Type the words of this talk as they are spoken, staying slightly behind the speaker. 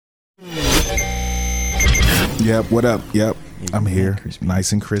Yep. What up? Yep. I'm here. Crispy.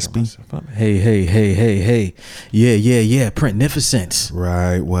 Nice and crispy. Hey. Yeah. Printnificence.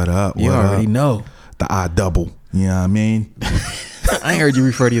 Right. What up? You What already up? know. The I double. You know what I mean? I ain't heard you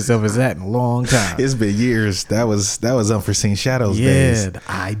refer to yourself as that in a long time. It's been years. That was Unforeseen Shadows days. Yeah, the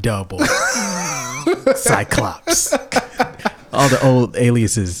I double. Cyclops. All the old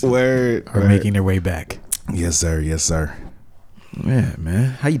aliases Word. are making their way back. Yes, sir. Yes, sir. Yeah, man.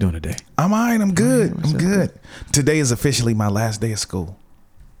 How you doing today? I'm all right. I'm good. What's I'm up? good. Today is officially my last day of school.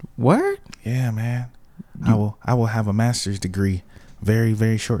 Word? Yeah, man. I will have a master's degree very,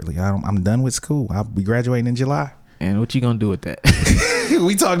 very shortly. I'm done with school. I'll be graduating in July. And what you gonna do with that?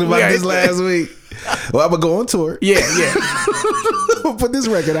 We talked about this last week. Well, I'm gonna go on tour. yeah. We'll put this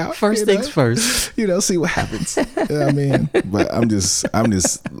record out. First things first. See what happens. You know what I mean? But I'm just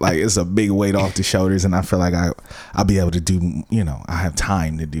like, it's a big weight off the shoulders, and I feel like I'll be able to do, I have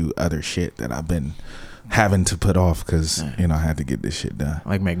time to do other shit that I've been having to put off because, I had to get this shit done.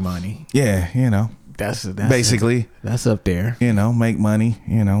 Like make money. Yeah, That's basically, that's up there. make money,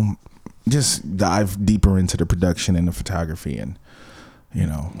 just dive deeper into the production and the photography and,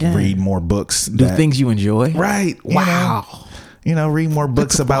 read more books. Do things you enjoy. Right. Wow. Read more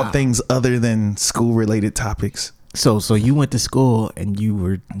books about Wow. things other than school related topics. So you went to school and you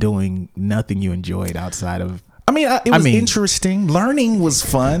were doing nothing you enjoyed outside of. It was interesting. Learning was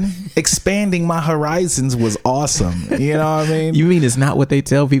fun. Expanding my horizons was awesome. You know what I mean? You mean it's not what they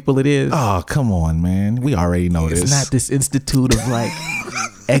tell people it is? Oh, come on, man. We already know It's this. not this institute of like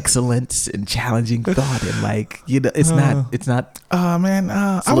excellence and challenging thought and like it's not. Oh, man.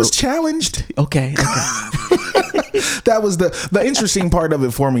 I was challenged. Okay. That was the interesting part of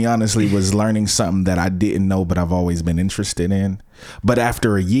it for me, honestly, was learning something that I didn't know, but I've always been interested in. But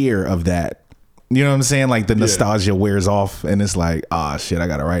after a year of that, you know what I'm saying? Like the nostalgia wears off and it's like, shit, I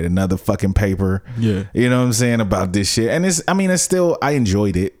got to write another fucking paper. Yeah. You know what I'm saying about this shit. And it's still, I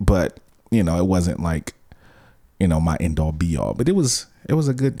enjoyed it, but it wasn't like, my end all be all, but it was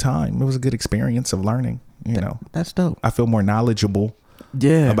a good time. It was a good experience of learning, That's dope. I feel more knowledgeable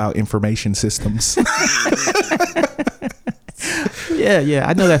about information systems. Yeah.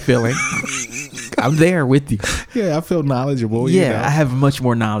 I know that feeling. I'm there with you. Yeah. I feel knowledgeable. Yeah. I have much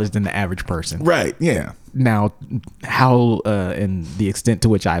more knowledge than the average person. Right. Yeah. Now, how and the extent to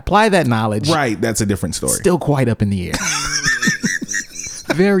which I apply that knowledge, Right. That's a different story. still quite up in the air.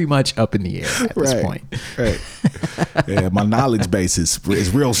 Very much up in the air at this point. Right. Yeah, my knowledge base is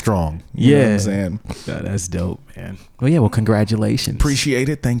real strong. You know what I'm saying? That's dope, man. Well, congratulations. Appreciate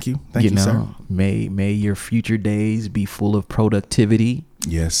it. Thank you. Thank you, sir. May your future days be full of productivity.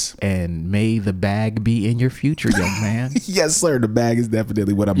 Yes. And may the bag be in your future, young man. Yes, sir. The bag is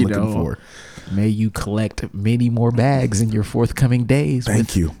definitely what I'm looking for. May you collect many more bags in your forthcoming days.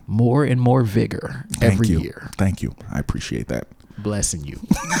 Thank you. More and more vigor every year. Thank you. I appreciate that. Blessing you.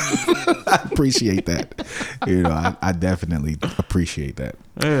 I appreciate that. I definitely appreciate that.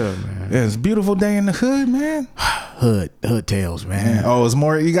 Yeah, man. Yeah, it's a beautiful day in the hood, man. Hood tales, man. Oh, it's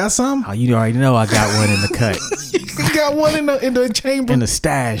more. You got some? Oh, you already know I got one in the cut. You got one in the chamber? In the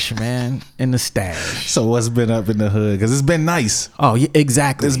stash, man. In the stash. So what's been up in the hood? Because it's been nice. Oh, yeah,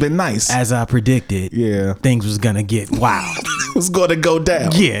 exactly. It's been nice. As I predicted. Yeah. Things was going to get wild. It was going to go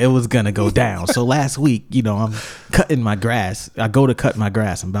down. Yeah, it was going to go down. So last week, I'm cutting my grass. I go to cut my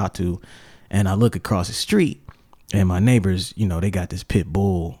grass. I'm about to. And I look across the street. And my neighbors, they got this pit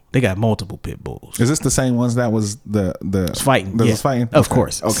bull. They got multiple pit bulls. Is this the same ones that was the fighting? That was fighting? Of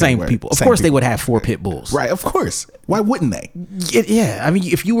course. Okay, same people. Of course they would have 4 pit bulls. Right, of course. Why wouldn't they? Yeah. I mean,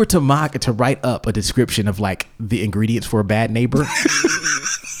 if you were to write up a description of like the ingredients for a bad neighbor,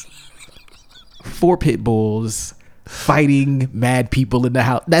 4 pit bulls fighting mad people in the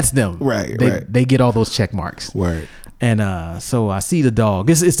house. That's them. Right. They get all those check marks. Right. And so I see the dog.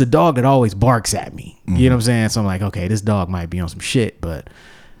 It's the dog that always barks at me. Mm-hmm. You know what I'm saying? So I'm like, okay, this dog might be on some shit, but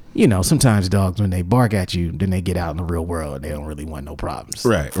sometimes dogs, when they bark at you, then they get out in the real world. They don't really want no problems.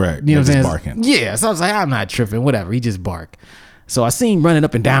 Right. You know what I'm saying? Barking. Yeah. So I was like, I'm not tripping. Whatever. He just bark. So I see him running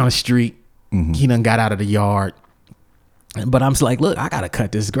up and down the street. Mm-hmm. He done got out of the yard. But I'm just like, look, I got to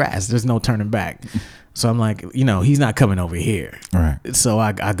cut this grass. There's no turning back. So I'm like, he's not coming over here. Right. So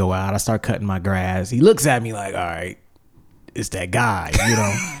I go out. I start cutting my grass. He looks at me like, all right, it's that guy,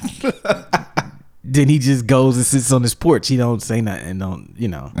 Then he just goes and sits on his porch. He don't say nothing.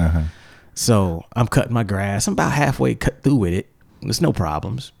 Uh-huh. So I'm cutting my grass. I'm about halfway cut through with it. There's no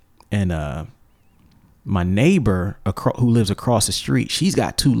problems. And my neighbor who lives across the street, she's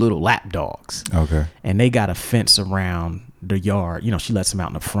got 2 little lap dogs. Okay. And they got a fence around the yard. She lets them out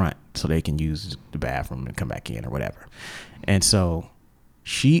in the front so they can use the bathroom and come back in or whatever. And so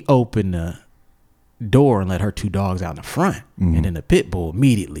she opened the door and let her 2 dogs out in the front. And then the pit bull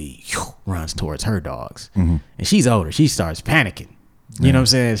immediately runs towards her dogs. And she's older. She starts panicking. You know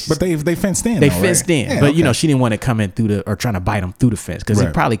what I'm saying? But they fenced in. They though, fenced right? in. Yeah, But, you know, she didn't want to come in through or trying to bite them through the fence because he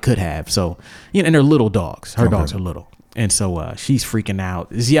probably could have. So, you know, and they're little dogs. Her dogs are little. And so she's freaking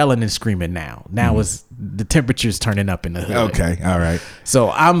out, is yelling and screaming now. Now is the temperature's turning up in the hood. Okay, all right. So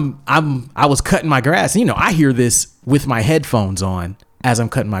I was cutting my grass. You know, I hear this with my headphones on as I'm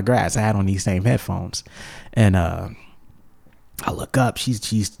cutting my grass. I had on these same headphones, and I look up.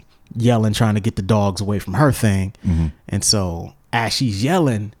 She's yelling, trying to get the dogs away from her thing. And so as she's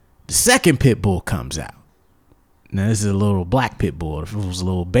yelling, the second pit bull comes out. Now this is a little black pit bull. If it was a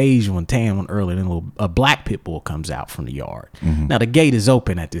little beige one, tan one earlier, then a black pit bull comes out from the yard. Now the gate is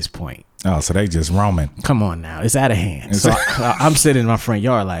open at this point. Oh, so they just roaming. Come on now, it's out of hand. So I'm sitting in my front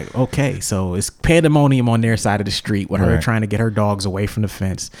yard like, okay, so it's pandemonium on their side of the street with her trying to get her dogs away from the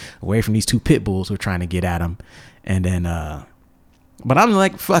fence, away from these 2 pit bulls who are trying to get at them. And then, but I'm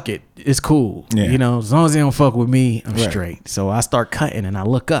like, fuck it, it's cool. Yeah. You know, as long as they don't fuck with me, I'm straight. So I start cutting and I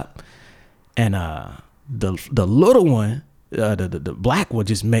look up, and the little one, the black one,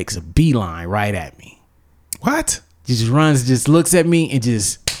 just makes a beeline right at me. What? Just runs, just looks at me and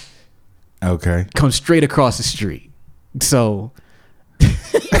just comes straight across the street. So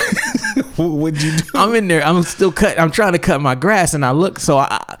what'd you do? I'm in there. I'm still I'm trying to cut my grass, and I look. So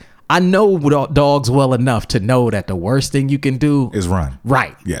I know dogs well enough to know that the worst thing you can do is run.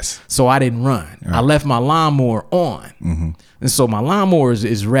 Right. Yes. So I didn't run. Right. I left my lawnmower on. And so my lawnmower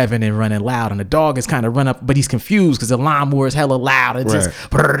is revving and running loud, and the dog is kind of run up, but he's confused because the lawnmower is hella loud. And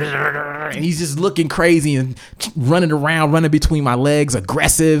and he's just looking crazy and running around, running between my legs,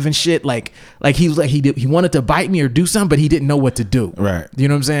 aggressive and shit. Like he was like he wanted to bite me or do something, but he didn't know what to do. Right. You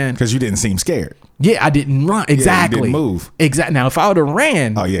know what I'm saying? Because you didn't seem scared. Yeah, I didn't run. Exactly. Yeah, you didn't move. Exactly. Now if I would have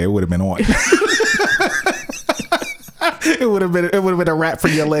ran, oh yeah, it would have been on. It would have been a wrap for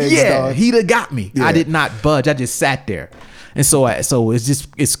your legs. Yeah, dog. he'd have got me. Yeah. I did not budge. I just sat there. And so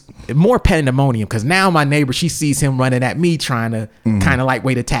it's more pandemonium because now my neighbor, she sees him running at me, trying to kind of like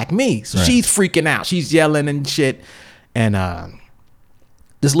way to attack me. So she's freaking out. She's yelling and shit. And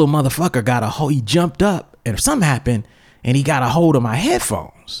this little motherfucker he jumped up, and something happened, and he got a hold of my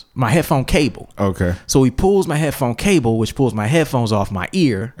headphones, my headphone cable. Okay. So he pulls my headphone cable, which pulls my headphones off my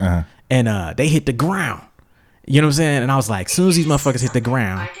ear, and they hit the ground. You know what I'm saying? And I was like, as soon as these motherfuckers hit the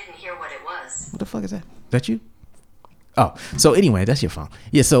ground. I didn't hear what it was. What the fuck is that? Is that you? Oh, so anyway, that's your phone.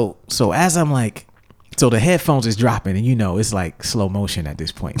 Yeah, so as I'm like, so the headphones is dropping, and you know, it's like slow motion at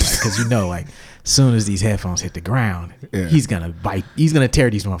this point. Because you know, like, as soon as these headphones hit the ground, he's going to bite. He's going to tear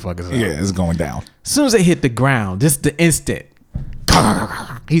these motherfuckers up. Yeah, it's going down. As soon as they hit the ground, just the instant,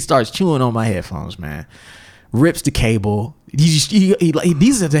 he starts chewing on my headphones, man. Rips the cable. These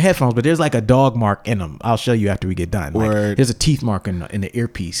are the headphones, but there's like a dog mark in them. I'll show you after we get done. Like, there's a teeth mark in the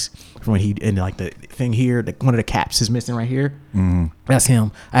earpiece from when and like the thing here, one of the caps is missing right here. That's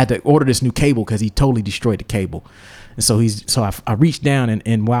him. I had to order this new cable because he totally destroyed the cable. And so I reached down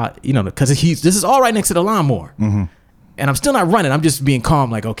and while, you know, because this is all right next to the lawnmower. And I'm still not running. I'm just being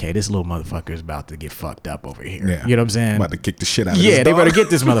calm, like, okay, this little motherfucker is about to get fucked up over here. Yeah. You know what I'm saying? About to kick the shit out of this Yeah, they dog. better get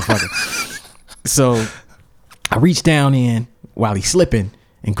this motherfucker. So I reached down in while he's slipping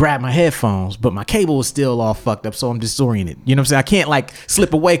and grabbed my headphones, but my cable was still all fucked up, so I'm disoriented. You know what I'm saying? I can't like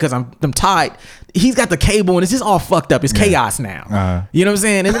slip away because I'm tied. He's got the cable and it's just all fucked up. It's chaos now. You know what I'm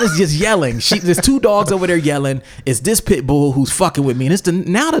saying? And then it's just yelling. There's 2 dogs over there yelling. It's this pit bull who's fucking with me, and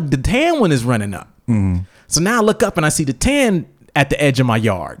now the tan one is running up. So now I look up and I see the tan at the edge of my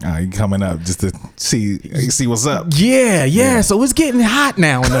yard. He coming up just to see what's up. Yeah. So it's getting hot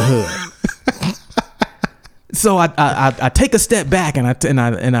now in the hood. So I take a step back and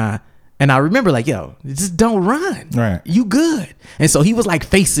I remember like, yo, just don't run. Right. You good. And so he was like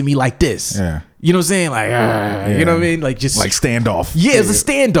facing me like this. Yeah. You know what I'm saying? Like, you know what I mean? Like just like standoff. Yeah, it was a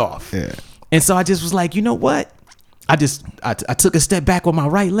standoff. Yeah. And so I just was like, you know what? I took a step back with my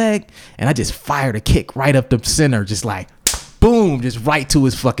right leg and I just fired a kick right up the center, just like boom, just right to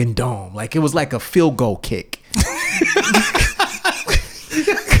his fucking dome. Like it was like a field goal kick.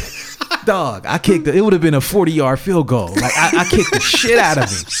 Dog, I kicked it. It would have been a 40-yard field goal. Like I kicked the shit out of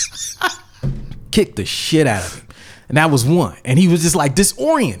him. Kicked the shit out of him. And that was one. And he was just like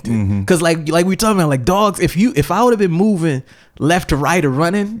disoriented. Cause like we were talking about, like dogs, if I would have been moving left to right or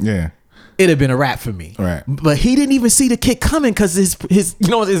running, it'd have been a wrap for me. Right. But he didn't even see the kick coming because his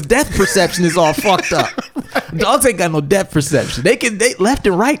depth perception is all fucked up. Dogs ain't got no depth perception. They left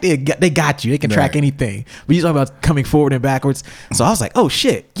and right, they got you. They can track anything. But you talking about coming forward and backwards. So I was like, oh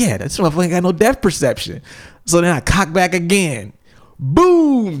shit, yeah, that's motherfucker ain't got no depth perception. So then I cock back again.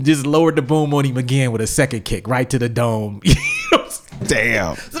 boom, just lowered the boom on him again with a second kick right to the dome. You know what I'm saying?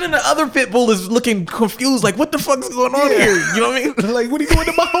 Damn. So then the other pit bull is looking confused, like, what the fuck is going on here? You know what I mean? Like, what are you doing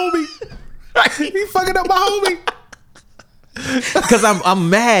to my homie? He fucking up my homie. Because I'm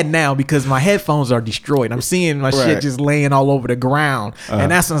mad now because my headphones are destroyed. I'm seeing my shit just laying all over the ground.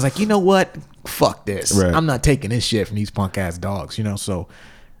 And that's when I was like, you know what? Fuck this. Right. I'm not taking this shit from these punk ass dogs, you know? So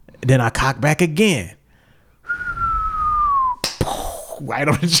then I cock back again. Right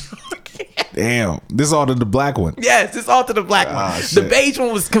on the jaw again. Damn. This is all to the black one. Yes, it's all to the black one. Shit. The beige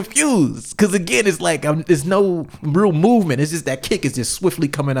one was confused because again, it's like there's no real movement. It's just that kick is just swiftly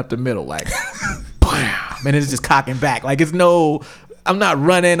coming up the middle, like, bam, and it's just cocking back. Like it's no, I'm not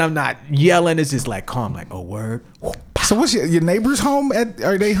running, I'm not yelling. It's just like calm, like oh word. So what's your neighbors home?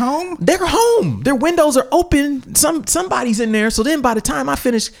 Are they home? They're home. Their windows are open. Somebody's in there. So then by the time I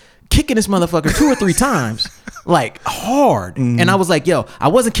finish kicking this motherfucker 2 or 3 times, like hard. And I was like, yo, I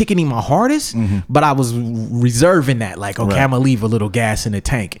wasn't kicking him my hardest, but I was reserving that. Like, okay, I'm gonna leave a little gas in the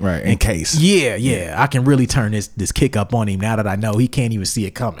tank. Right. In case. Yeah. I can really turn this kick up on him now that I know he can't even see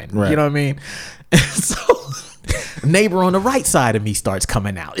it coming. Right. You know what I mean? So neighbor on the right side of me starts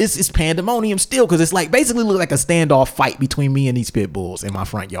coming out. It's pandemonium still because it's like basically look like a standoff fight between me and these pit bulls in my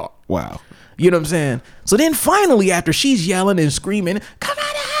front yard. Wow. You know what I'm saying? So then finally, after she's yelling and screaming, come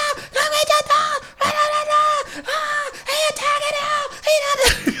on out, come at the dog,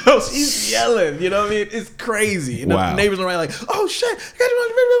 yo, she's yelling, you know what I mean? It's crazy. And the neighbors are right like, oh shit.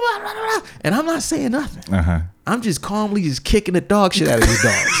 And I'm not saying nothing. I'm just calmly just kicking the dog shit out of these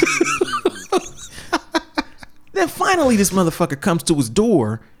dogs. Then finally this motherfucker comes to his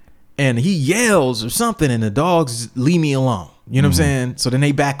door and he yells or something and the dogs leave me alone. You know what I'm saying? So then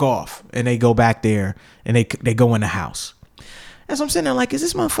they back off and they go back there and they go in the house. And so I'm sitting there like, is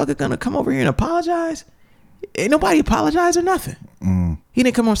this motherfucker gonna come over here and apologize? Ain't nobody apologize or nothing. He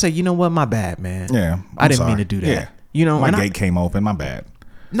didn't come over and say, you know what, my bad, man. Yeah. I didn't mean to do that. Yeah. You know, my gate came open, my bad.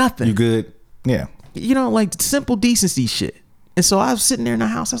 Nothing. You good? Yeah. You know, like simple decency shit. And so I was sitting there in the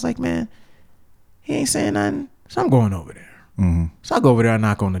house. I was like, man, he ain't saying nothing. So I'm going over there. So I go over there and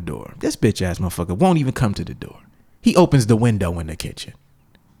knock on the door. This bitch ass motherfucker won't even come to the door. He opens the window in the kitchen.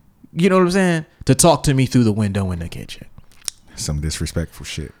 You know what I'm saying? To talk to me through the window in the kitchen. Some disrespectful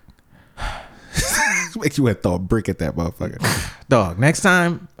shit. Make you want to throw a brick at that motherfucker. Dog, next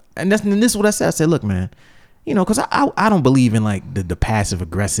time, and this is what I said. I said, look, man, you know, because I don't believe in like the passive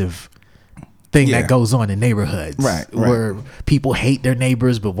aggressive thing that goes on in neighborhoods. Right. Where people hate their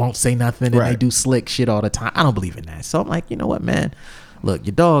neighbors but won't say nothing and they do slick shit all the time. I don't believe in that. So I'm like, you know what, man? Look,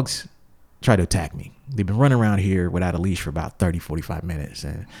 your dogs try to attack me. They've been running around here without a leash for about 30, 45 minutes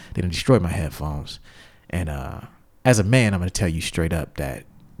and they done destroyed my headphones. And as a man, I'm going to tell you straight up that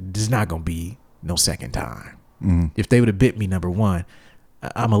there's not going to be no second time. If they would have bit me, number one,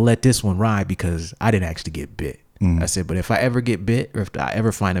 I'm going to let this one ride because I didn't actually get bit. I said, but if I ever get bit or if I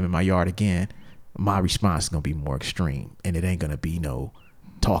ever find them in my yard again, my response is going to be more extreme and it ain't going to be no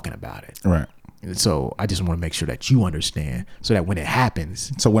talking about it. Right. So I just want to make sure that you understand so that when it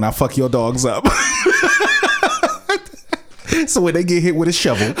happens. So when I fuck your dogs up. So when they get hit with a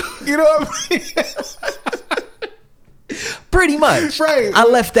shovel, you know what I mean? Pretty much. Right. I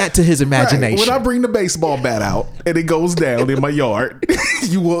left that to his imagination. Right. When I bring the baseball bat out and it goes down in my yard,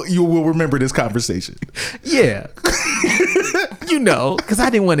 you will remember this conversation. Yeah. You know, because I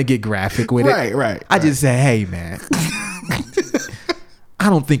didn't want to get graphic with it. Right. I just said, hey, man, I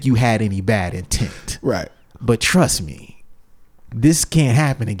don't think you had any bad intent. Right. But trust me, this can't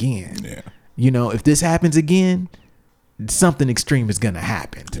happen again. Yeah. You know, if this happens again, something extreme is going to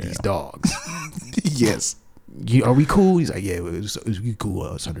happen to these dogs. Yes. Are we cool? He's like, yeah, it was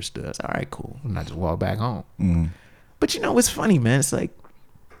cool. It's understood. I said, all right, cool. And I just walk back home. But you know, it's funny, man. It's like,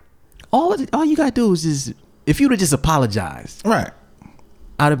 all you got to do is just, if you would have just apologized. Right.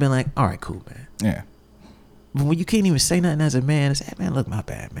 I'd have been like, all right, cool, man. Yeah. But when you can't even say nothing as a man, it's, hey, man, look, my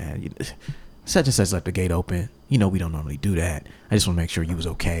bad, man. Such and such left the gate open. You know, we don't normally do that. I just want to make sure you was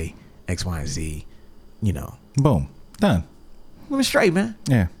okay. X, Y, and Z. You know. Boom. Done. We were straight, man.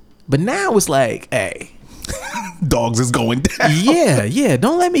 Yeah. But now it's like, hey. Dogs is going down. Yeah.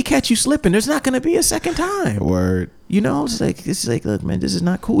 Don't let me catch you slipping. There's not going to be a second time. Word. You know, it's like, look, man, this is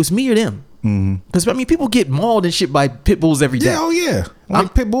not cool. It's me or them. Because, I mean, people get mauled and shit by pit bulls every day. Yeah, oh, yeah.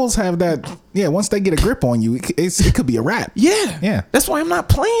 Like pit bulls have that. Yeah, once they get a grip on you, it could be a wrap. Yeah. That's why I'm not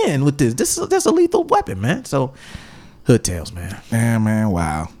playing with this. That's a lethal weapon, man. So, hood tails, man. Yeah, man.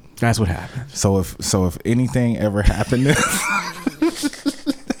 Wow. That's what happened. So if anything ever happened,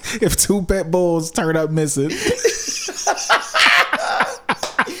 if 2 pit bulls turn up missing,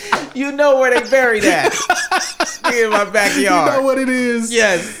 you know where they buried at. in my backyard. You know what it is?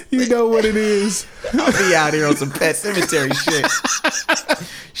 Yes. You know what it is. I'll be out here on some Pet Cemetery shit.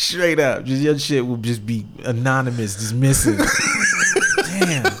 Straight up. Just your shit will just be anonymous, just missing.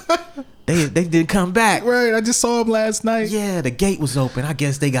 Damn. They did come back. Right. I just saw them last night. Yeah, the gate was open. I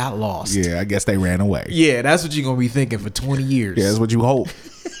guess they got lost. Yeah, I guess they ran away. Yeah, that's what you're going to be thinking for 20 years. Yeah, that's what you hope.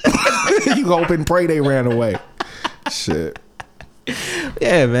 You hope and pray they ran away. Shit.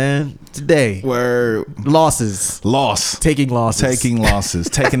 Yeah, man. Today. Word. Losses. Taking losses.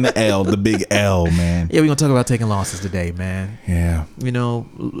 Taking the L, the big L, man. Yeah, we're going to talk about taking losses today, man. Yeah. You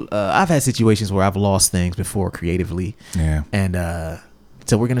know, I've had situations where I've lost things before creatively. Yeah. And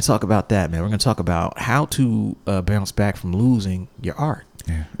so we're going to talk about that, man. We're going to talk about how to bounce back from losing your art.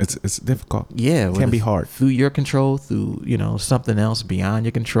 Yeah, it's difficult. Yeah. It can be hard. Through your control, through, something else beyond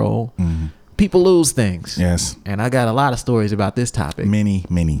your control. Mm-hmm. People lose things. Yes. And I got a lot of stories about this topic. Many.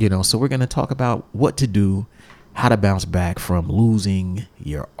 So we're going to talk about what to do, how to bounce back from losing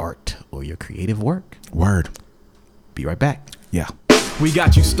your art or your creative work. Word. Be right back. Yeah. We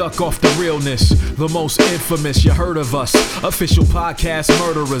got you stuck off the realness, the most infamous, you heard of us. Official podcast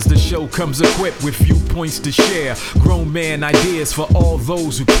murderers, the show comes equipped with viewpoints to share. Grown man ideas for all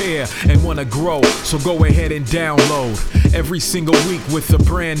those who care and want to grow, so go ahead and download. Every single week with a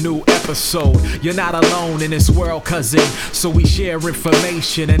brand new episode. You're not alone in this world, cousin, so we share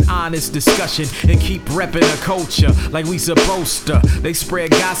information and honest discussion and keep repping the culture like we supposed to. They spread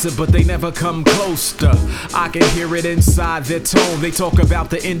gossip, but they never come close to. I can hear it inside their tone. They talk about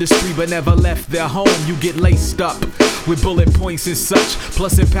the industry but never left their home. You get laced up with bullet points and such,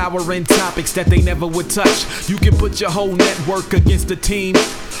 plus empowering topics that they never would touch. You can put your whole network against the team,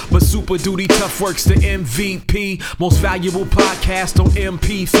 but Super Duty Tough Work's the MVP. Most valuable podcast on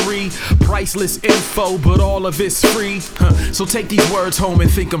MP3. Priceless info, but all of it's free. So take these words home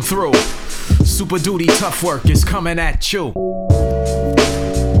and think them through. Super Duty Tough Work is coming at you.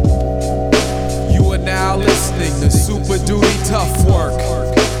 You are now listening to Super Duty Tough Work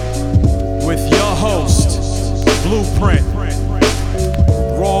with your host, Blueprint.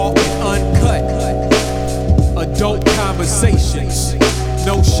 Raw and uncut. Adult conversations.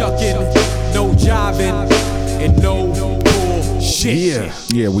 No shucking, no jiving, and no bullshit.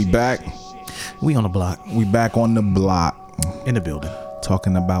 Yeah, we back. We on the block. We back on the block. In the building.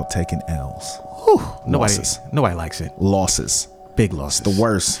 Talking about taking L's. Whew, Losses. Nobody likes it. Losses. Big losses. The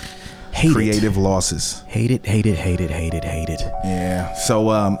worst. Hate Creative it. losses. Hate it. Yeah. So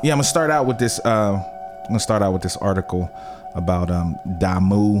I'm gonna start out with this. Article about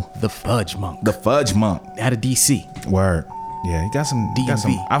Damu, The Fudge Monk. the Fudge Monk. Out of DC. Word. Yeah, he got some.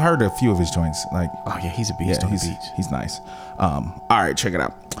 DMV. I've heard a few of his joints. Like, Oh yeah, he's a beast on the beach. he's nice. All right, check it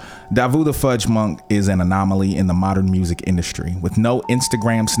out. Davu the Fudge Monk is an anomaly in the modern music industry. With no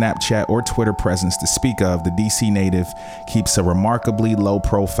Instagram, Snapchat, or Twitter presence to speak of, the DC native keeps a remarkably low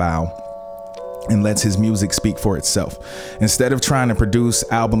profile and lets his music speak for itself. Instead of trying to produce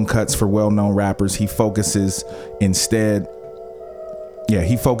album cuts for well-known rappers, he focuses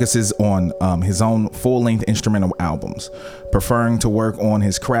on his own full-length instrumental albums, preferring to work on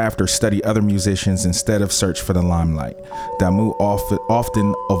his craft or study other musicians instead of search for the limelight. Damu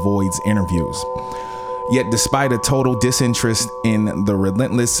often avoids interviews. Yet despite a total disinterest in the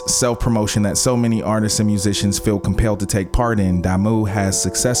relentless self-promotion that so many artists and musicians feel compelled to take part in, Damu has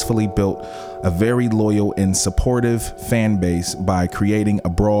successfully built a very loyal and supportive fan base by creating a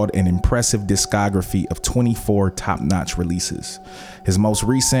broad and impressive discography of 24 top-notch releases. His most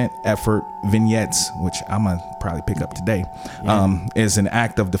recent effort, Vignettes, which I'm gonna probably pick up today, is an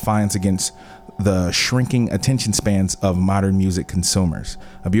act of defiance against the shrinking attention spans of modern music consumers.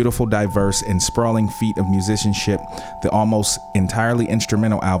 A beautiful, diverse, and sprawling feat of musicianship, the almost entirely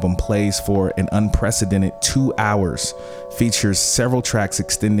instrumental album plays for an unprecedented 2 hours, features several tracks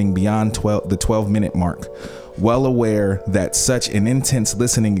extending beyond the 12-minute mark. Well aware that such an intense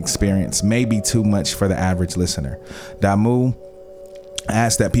listening experience may be too much for the average listener, Damu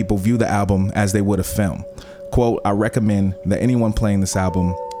asks that people view the album as they would a film. Quote, "I recommend that anyone playing this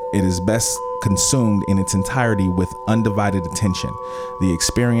album, it is best consumed in its entirety with undivided attention. The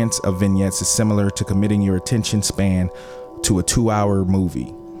experience of Vignettes is similar to committing your attention span to a 2-hour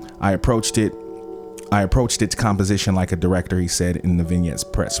movie. I approached its composition like a director," he said in the Vignettes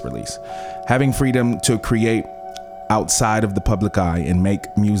press release. "Having freedom to create outside of the public eye and make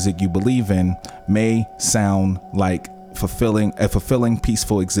music you believe in may sound like a fulfilling,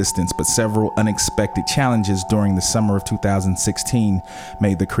 peaceful existence, but several unexpected challenges during the summer of 2016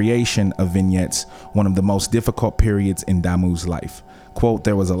 made the creation of Vignettes one of the most difficult periods in Damu's life. Quote,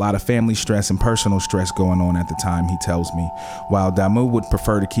 "There was a lot of family stress and personal stress going on at the time," he tells me. While Damu would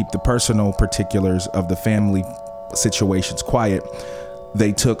prefer to keep the personal particulars of the family situations quiet,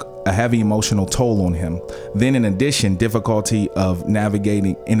 they took a heavy emotional toll on him. Then in addition, the difficulty of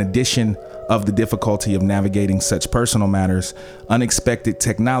navigating such personal matters, unexpected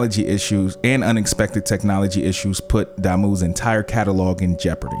technology issues put Damu's entire catalog in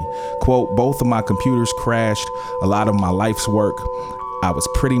jeopardy. Quote, both of my computers crashed, a lot of my life's work. I was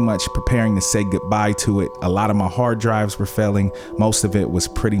pretty much preparing to say goodbye to it. A lot of my hard drives were failing. Most of it was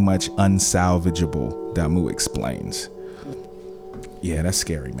pretty much unsalvageable, Damu explains. Yeah, that's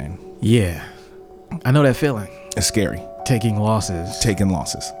scary, man. Yeah. I know that feeling. It's scary. Taking losses.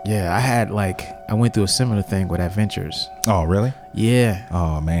 Yeah, I went through a similar thing with Adventures. Oh, really? Yeah.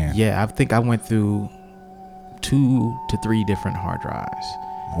 Oh, man. Yeah, I think I went through 2 to 3 different hard drives.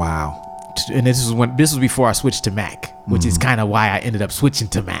 Wow. And this was before I switched to Mac, which is kind of why I ended up switching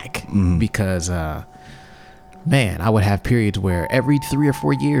to Mac, because man, I would have periods where every 3 or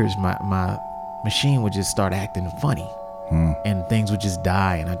 4 years my machine would just start acting funny, and things would just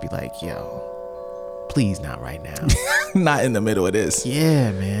die, and I'd be like, yo, please not right now. Not in the middle of this.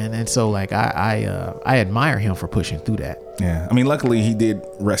 Yeah, man. And so like I admire him for pushing through that. Yeah, I mean, luckily he did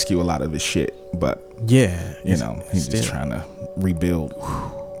rescue a lot of his shit, but yeah, he's just trying to rebuild.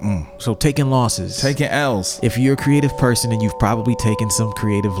 So taking losses, taking L's. If you're a creative person and you've probably taken some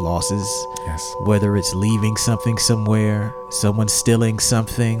creative losses, yes, whether it's leaving something somewhere, someone stealing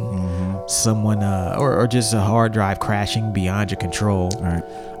something, someone or just a hard drive crashing beyond your control. All right.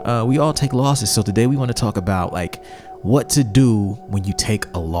 We all take losses. So today we want to talk about like what to do when you take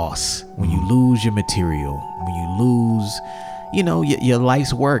a loss, when you lose your material, when you lose, your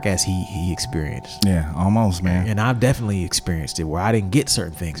life's work, as he experienced. Yeah, almost, man. And I've definitely experienced it where I didn't get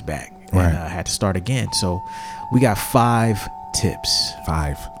certain things back, right, and I had to start again. So we got 5 tips.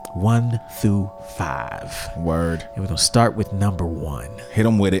 5. 1 through 5. Word. And we're gonna start with number 1. Hit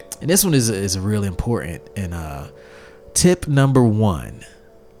them with it. And this one is really important. And tip number 1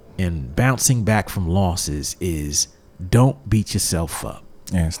 in bouncing back from losses is don't beat yourself up.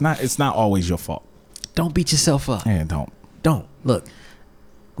 Yeah, it's not always your fault. Don't beat yourself up. Yeah, don't. Look,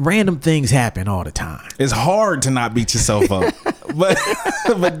 random things happen all the time. It's hard to not beat yourself up, but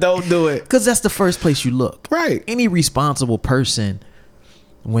don't do it, because that's the first place you look. Right. Any responsible person,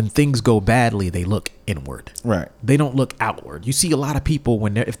 when things go badly, they look inward. Right. They don't look outward. You see a lot of people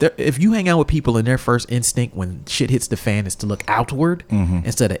if you hang out with people and their first instinct when shit hits the fan is to look outward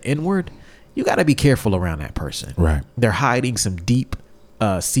instead of inward, you got to be careful around that person. Right. They're hiding some deep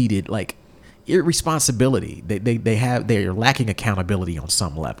seated like irresponsibility. They're lacking accountability on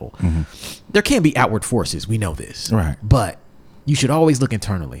some level. There can be outward forces, we know this, right, but you should always look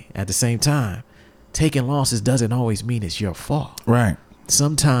internally. At the same time, taking losses doesn't always mean it's your fault. Right.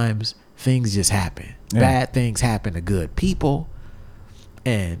 Sometimes things just happen. Bad things happen to good people,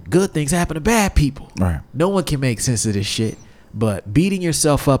 and good things happen to bad people. Right. No one can make sense of this shit, but beating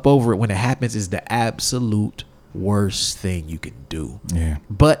yourself up over it when it happens is the absolute worst thing you can do. Yeah.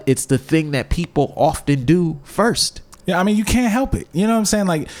 But it's the thing that people often do first. Yeah, I mean, you can't help it. You know what I'm saying?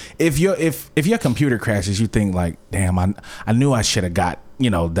 Like if your computer crashes, you think like, damn, I knew I should have got,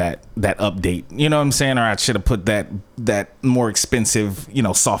 that update. You know what I'm saying? Or I should have put that more expensive,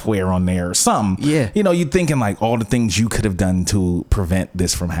 software on there or something. Yeah. You're thinking like all the things you could have done to prevent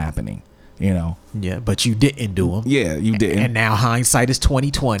this from happening. Yeah, but you didn't do them. Yeah, you didn't. And now hindsight is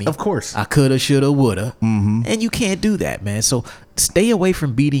 20/20. Of course. I coulda, shoulda, woulda. And you can't do that, man. So stay away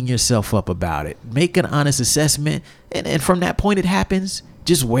from beating yourself up about it. Make an honest assessment, and from that point it happens,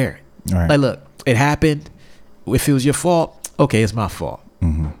 just wear it. Right. Like, look, it happened. If it was your fault, okay, it's my fault.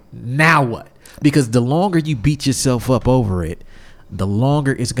 Now what? Because the longer you beat yourself up over it, the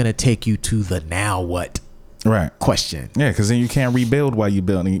longer it's gonna take you to the now what. Right. Question. Yeah, because then you can't rebuild while you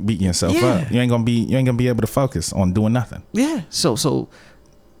beating yourself up. You ain't gonna be able to focus on doing nothing. Yeah. So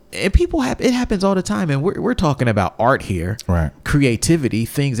and people it happens all the time, and we're talking about art here. Right. Creativity,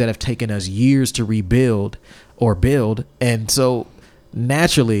 things that have taken us years to rebuild or build. And so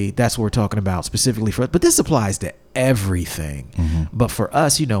naturally that's what we're talking about specifically for us. But this applies to everything. But for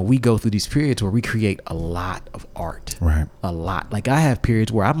us, we go through these periods where we create a lot of art. Right. A lot. Like I have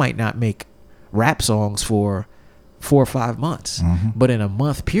periods where I might not make rap songs for 4 or 5 months, but in a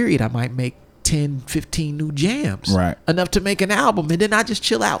month period I might make 10-15 new jams, right, enough to make an album, and then I just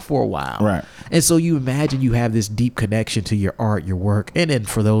chill out for a while, right. And so you imagine you have this deep connection to your art, your work, and then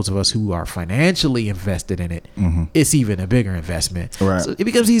for those of us who are financially invested in it, it's even a bigger investment, right. So it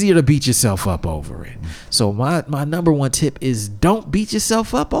becomes easier to beat yourself up over it. So my number 1 tip is don't beat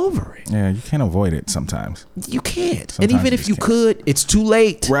yourself up over it. Yeah, you can't avoid it sometimes. You can't. Sometimes and even if you could, it's too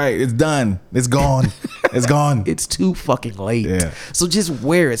late. Right, it's done. It's gone. It's gone. It's too fucking late. Yeah. So just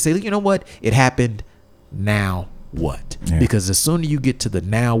wear it. Say, you know what? It happened. Now what? Yeah. Because the sooner you get to the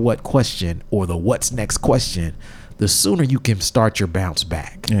now what question or the what's next question, the sooner you can start your bounce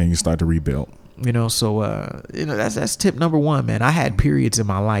back. Yeah, you start to rebuild. You know, so that's tip number one, man. I had periods in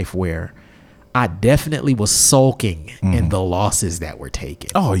my life where I definitely was sulking in the losses that were taken.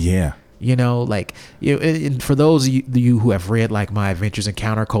 Oh yeah. You know, like, you know, and for those of you who have read like my Adventures in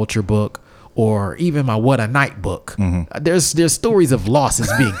Counterculture book or even my What a Night book, there's stories of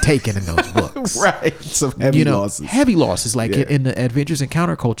losses being taken in those books. Right. Some heavy losses. Heavy losses. Like Yeah. in the Adventures in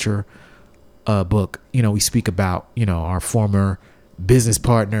Counterculture book, you know, we speak about, you know, our former business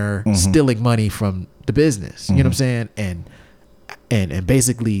partner stealing money from the business. You know what I'm saying? And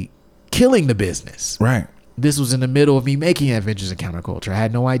basically killing the business. Right. This was in the middle of me making Adventures in Counterculture. I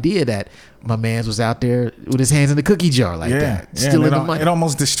had no idea that my man's was out there with his hands in the cookie jar like that, stealing the money. It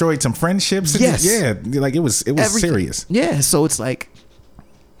almost destroyed some friendships. Yes. Yeah. Like it was Everything. serious. Yeah. So it's like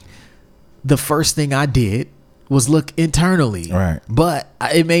the first thing I did was look internally. Right. But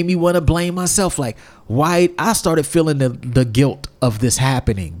it made me want to blame myself. Like, why? I started feeling the guilt of this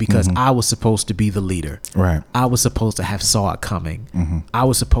happening because I was supposed to be the leader. Right. I was supposed to have saw it coming. I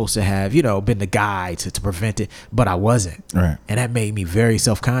was supposed to have, you know, been the guy to prevent it, but I wasn't. Right. And that made me very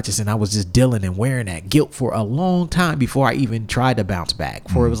self-conscious, and I was just dealing and wearing that guilt for a long time before I even tried to bounce back.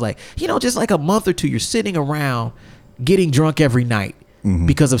 Before it was like, you know, just like a month or two, you're sitting around getting drunk every night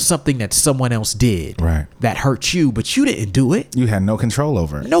because of something that someone else did Right. that hurt you, but you didn't do it. You had no control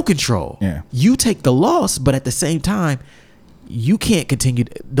over it. No control. Yeah. You take the loss, but at the same time, you can't continue.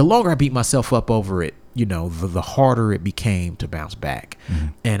 The longer I beat myself up over it, you know, the harder it became to bounce back.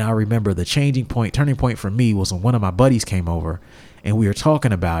 And I remember the turning point for me was when one of my buddies came over and we were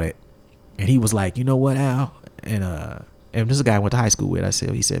talking about it. And he was like, you know what, Al? And this is a guy I went to high school with.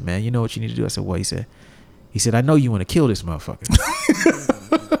 He said, man, you know what you need to do? I said, what? He said, I know you want to kill this motherfucker.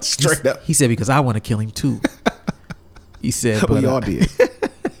 Straight up. He said, because I want to kill him too. He said, but We all did.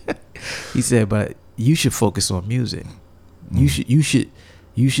 he said, but you should focus on music. You should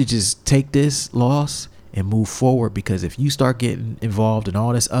just take this loss and move forward, because if you start getting involved in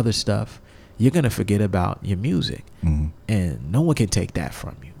all this other stuff, you're going to forget about your music. And no one can take that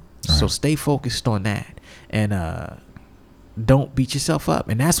from you. So stay focused on that, and don't beat yourself up.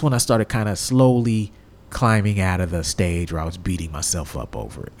 And that's when I started kind of slowly climbing out of the stage where I was beating myself up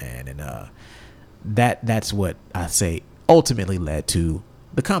over it, man. And that's what I say ultimately led to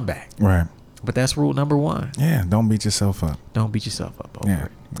the comeback. Right. But that's rule number one. Yeah. Don't beat yourself up. Don't beat yourself up over Yeah.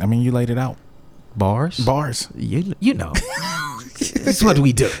 it. I mean, you laid it out. Bars? You know. This is what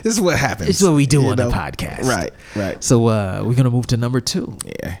we do. This is what happens. It's what we do You on know? the podcast. Right. Right. So we're going to move to number two.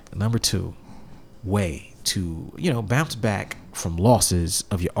 Yeah. Number two way to, you know, bounce back from losses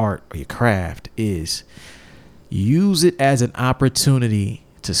of your art or your craft is use it as an opportunity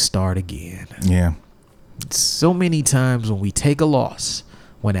to start again. Yeah. So many times when we take a loss,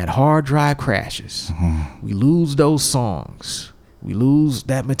 when that hard drive crashes, we lose those songs, we lose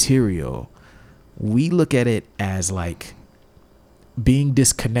that material, we look at it as like being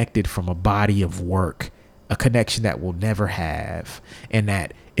disconnected from a body of work, a connection that we'll never have, and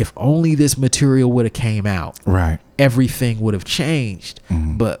that if only this material would have came out, Right. everything would have changed.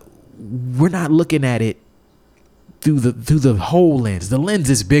 But we're not looking at it through the whole lens. The lens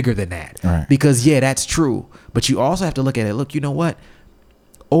is bigger than that. Right. Because yeah, that's true. But you also have to look at it. Look, you know what?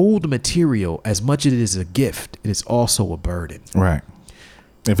 Old material, as much as it is a gift, it is also a burden. Right.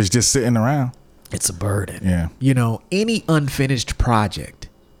 If it's just sitting around. It's a burden. Yeah. You know, any unfinished project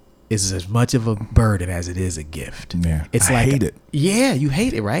is as much of a burden as it is a gift. Yeah. It's I like hate it. Yeah, you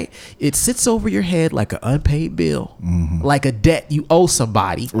hate it, right? It sits over your head like an unpaid bill, like a debt you owe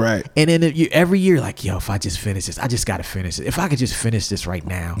somebody. Right. And then every year, like, yo, if I just finish this, I just got to finish it. If I could just finish this right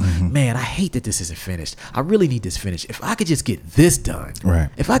now, man, I hate that this isn't finished. I really need this finished. If I could just get this done. Right.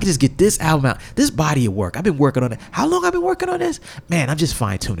 If I could just get this album out, this body of work, I've been working on it. How long I've been working on this? Man, I'm just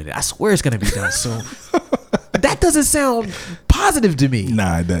fine tuning it. I swear it's going to be done soon. That doesn't sound positive to me.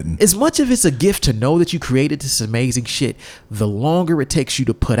 Nah, it doesn't. As much of it's a gift to know that you created this amazing shit, the longer it takes you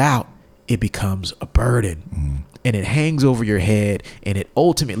to put out, it becomes a burden. And it hangs over your head, and it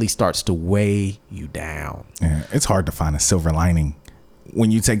ultimately starts to weigh you down. Yeah. It's hard to find a silver lining when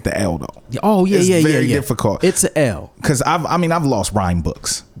you take the L though. Oh yeah, It's yeah, very yeah. difficult. It's an L. Because I've lost rhyme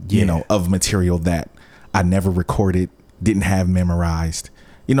books, Yeah. you know, of material that I never recorded, didn't have memorized.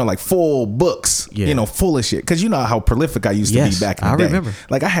 You know, like full books, Yeah. you know, full of shit. Because you know how prolific I used to Yes, be back in the I day. remember.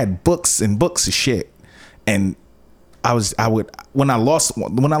 Like I had books and books of shit, and when I lost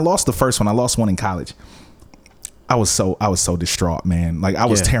the first one, I lost one in college. I was so distraught, man. Like I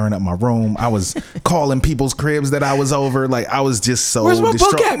was Yeah. tearing up my room. I was calling people's cribs that I was over. Like I was just so Where's my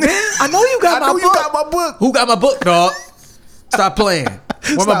distraught. book at, man? I know you got I my know book. you got my book. Who got my book, dog? Stop playing.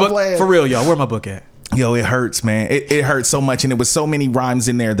 Where my Stop book? playing. For real, y'all. Where my book at? Yo, it hurts, man. It hurts so much. And there was so many rhymes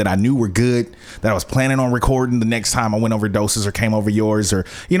in there that I knew were good that I was planning on recording the next time I went over Doses or came over yours, or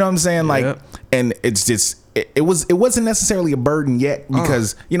you know what I'm saying? Like, Yep. and it's just it wasn't necessarily a burden yet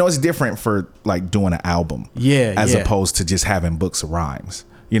because you know it's different for like doing an album. Yeah, As yeah. opposed to just having books of rhymes.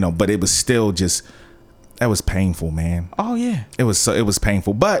 You know, but it was still just that was painful, man. Oh yeah. It was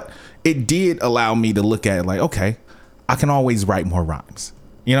painful. But it did allow me to look at it like, okay, I can always write more rhymes.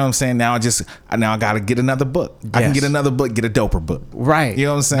 You know what I'm saying? Now I got to get another book. I can Yes. get another book, get a doper book. Right. You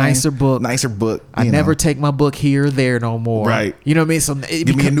know what I'm saying? Nicer book. I you never know. take my book here or there no more. Right. You know what I mean? So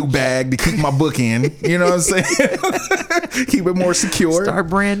Give me a new bag to keep my book in. You know what I'm saying? Keep it more secure. start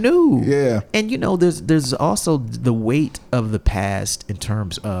brand new. Yeah. And you know, there's also the weight of the past in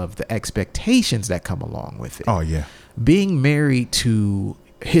terms of the expectations that come along with it. Oh yeah. Being married to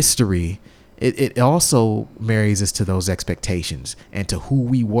history, it also marries us to those expectations and to who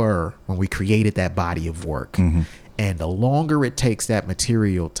we were when we created that body of work. Mm-hmm. And the longer it takes that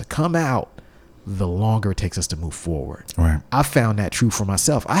material to come out, the longer it takes us to move forward. Right. I found that true for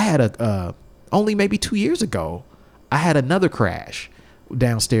myself. I had only maybe 2 years ago, I had another crash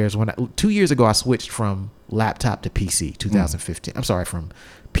downstairs. 2 years ago, I switched from laptop to PC, 2015. I'm sorry, from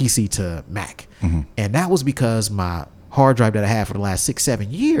PC to Mac. And that was because my hard drive that I had for the last 6-7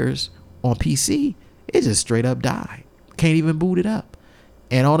 years on PC, it just straight up died. Can't even boot it up.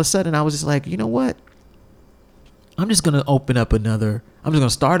 And all of a sudden I was just like, you know what? I'm just going to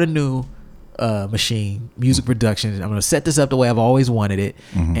start a new machine, music production. I'm going to set this up the way I've always wanted it.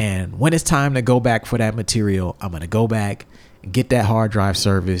 And when it's time to go back for that material, I'm going to go back and get that hard drive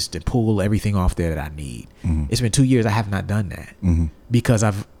serviced and pull everything off there that I need. It's been 2 years. I have not done that because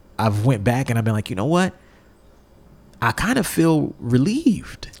I've went back and I've been like, you know what? I kind of feel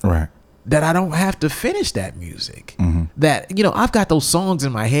relieved Right. that I don't have to finish that music. That, you know, I've got those songs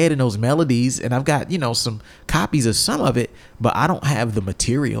in my head and those melodies, and I've got, you know, some copies of some of it, but I don't have the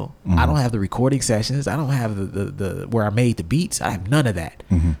material. I don't have the recording sessions. I don't have the where I made the beats. I have none of that.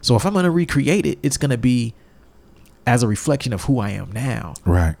 So if I'm going to recreate it, it's going to be as a reflection of who I am now.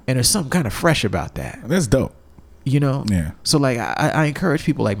 Right. And there's something kind of fresh about that, That's dope. you know? Yeah. So like, I encourage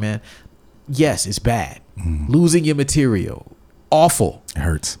people like, man, yes, it's bad. Losing your material, awful. It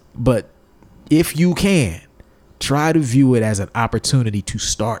hurts. But if you can, try to view it as an opportunity to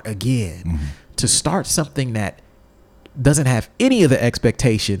start again, to start something that doesn't have any of the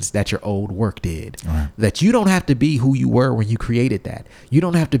expectations that your old work did. Right. That you don't have to be who you were when you created that. You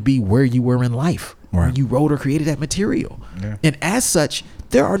don't have to be where you were in life when Right. you wrote or created that material. Yeah. And as such,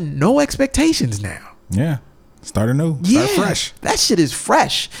 there are no expectations now. Yeah. Start anew. Yeah, Start fresh. that shit is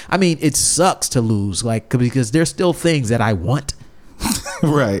fresh. I mean, it sucks to lose, like, because there's still things that I want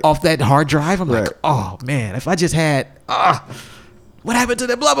Right. off that hard drive. I'm Right. like, oh man, if I just had, what happened to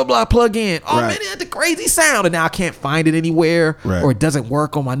the blah blah blah plug in? Oh Right. man, it had the crazy sound, and now I can't find it anywhere, Right. or it doesn't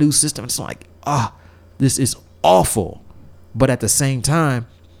work on my new system. It's like, this is awful. But at the same time,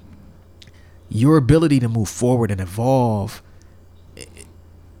 your ability to move forward and evolve,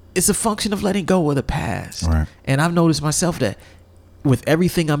 it's a function of letting go of the past. Right. And I've noticed myself that with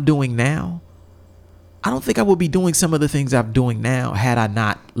everything I'm doing now, I don't think I would be doing some of the things I'm doing now had I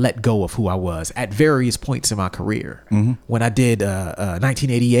not let go of who I was at various points in my career. When I did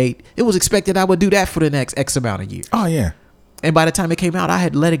 1988, it was expected I would do that for the next X amount of years. Oh yeah. And by the time it came out, I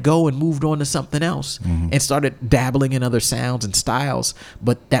had let it go and moved on to something else and started dabbling in other sounds and styles.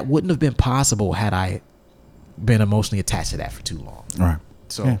 But that wouldn't have been possible had I been emotionally attached to that for too long. Right.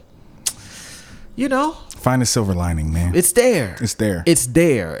 So, Yeah. you know, Find a silver lining, man. it's there. It's there. It's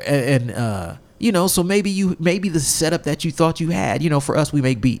there. And you know, so maybe the setup that you thought you had, you know, for us, we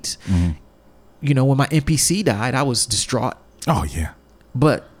make beats. You know, when my MPC died, I was distraught. Oh yeah.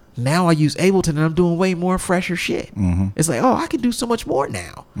 But now I use Ableton and I'm doing way more fresher shit. It's like, oh, I can do so much more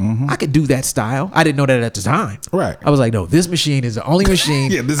now. I could do that style. I didn't know that at the time. Right. I was like, no, this machine is the only machine.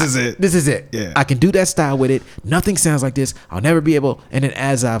 Yeah, this is it. This is it. Yeah. I can do that style with it. Nothing sounds like this. I'll never be able. And then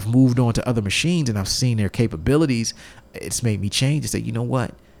as I've moved on to other machines and I've seen their capabilities, it's made me change and say, you know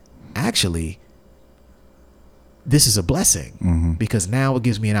what? Actually, this is a blessing because now it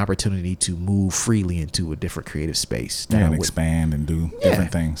gives me an opportunity to move freely into a different creative space that Yeah, I and would- expand and do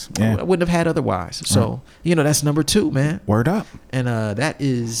different things. I Yeah. wouldn't have had otherwise. So, you know, that's number 2, man. Word up. And that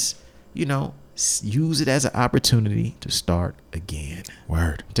is, you know, use it as an opportunity to start again.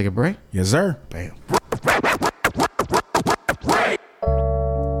 Word. Take a break. Yes, sir. Bam.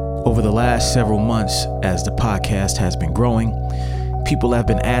 Over the last several months, as the podcast has been growing, people have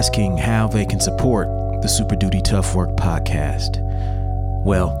been asking how they can support the Super Duty Tough Work podcast.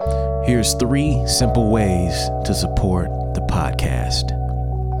 Well, here's 3 simple ways to support the podcast.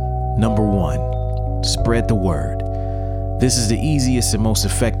 Number 1, spread the word. This is the easiest and most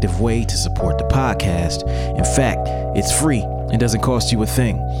effective way to support the podcast. In fact, it's free and doesn't cost you a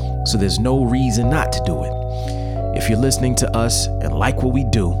thing, so there's no reason not to do it. If you're listening to us and like what we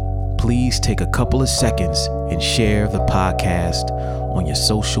do, please take a couple of seconds and share the podcast on your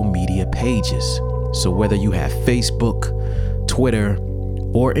social media pages. So whether you have Facebook, Twitter,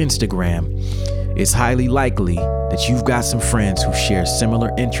 or Instagram, it's highly likely that you've got some friends who share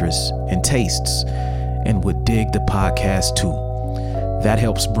similar interests and tastes and would dig the podcast too. That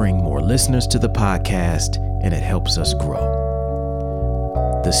helps bring more listeners to the podcast, and it helps us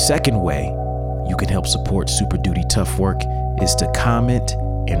grow. The second way you can help support Super Duty Tough Work is to comment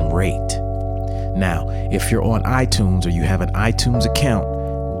and rate. Now, if you're on iTunes or you have an iTunes account,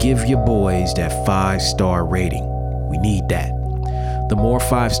 give your boys that 5-star rating. We need that. The more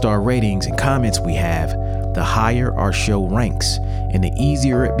 5-star ratings and comments we have, the higher our show ranks and the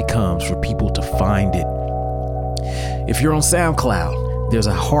easier it becomes for people to find it. If you're on SoundCloud, there's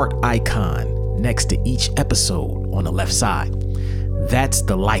a heart icon next to each episode on the left side. That's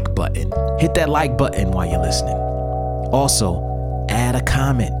the like button. Hit that like button while you're listening. Also, add a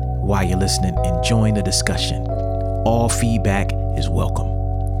comment while you're listening and join the discussion. All feedback is welcome.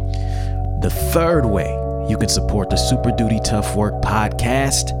 The third way you can support the Super Duty Tough Work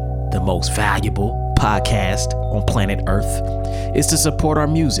podcast, the most valuable podcast on planet Earth, is to support our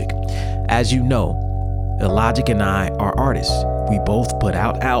music. As you know, Illogic and I are artists. We both put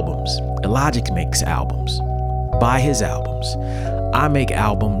out albums. Illogic makes albums. Buy his albums. I make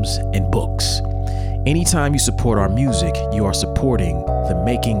albums and books. Anytime you support our music, you are supporting the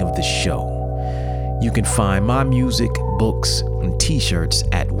making of the show. You can find my music, books, and t-shirts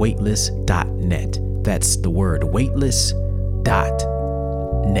at weightless.net. That's the word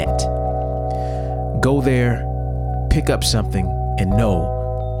weightless.net. Go there, pick up something, and know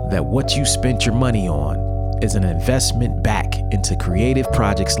that what you spent your money on is an investment back into creative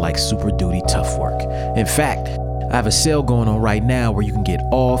projects like Super Duty Tough Work. In fact, I have a sale going on right now where you can get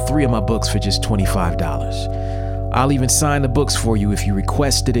all 3 of my books for just $25. I'll even sign the books for you if you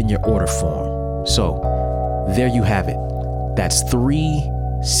request it in your order form. So, there you have it. That's 3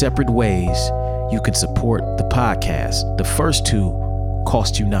 separate ways you can support the podcast. The first 2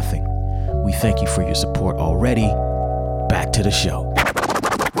 cost you nothing. We thank you for your support already. Back to the show.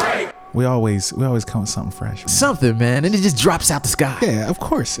 We always come with something fresh. Man. Something, man, and it just drops out the sky. Yeah, of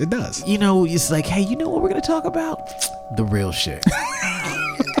course it does. You know, it's like, hey, you know what we're gonna talk about? The real shit.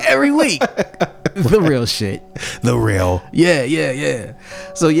 Every week. The real shit. The real. Yeah.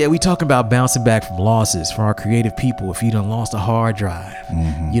 So yeah, we talking about bouncing back from losses for our creative people. If you done lost a hard drive,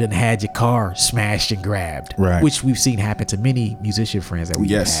 you done had your car smashed and grabbed, right? Which we've seen happen to many musician friends that we've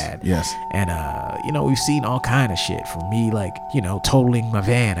had. Yes. And you know, we've seen all kind of shit from me, like, you know, totaling my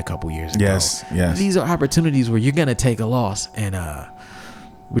van a couple years ago. Yes. These are opportunities where you're gonna take a loss, and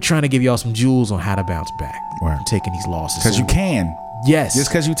we're trying to give y'all some jewels on how to bounce back from taking these losses. Because you can. Yes. Just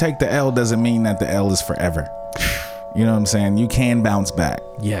because you take the L doesn't mean that the L is forever. You know what I'm saying? You can bounce back.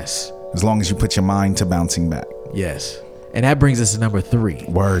 Yes. As long as you put your mind to bouncing back. Yes. And that brings us to number 3.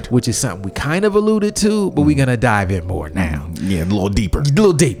 Word. Which is something we kind of alluded to, but we're going to dive in more now. Yeah, a little deeper.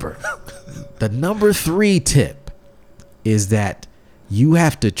 The number 3 tip is that you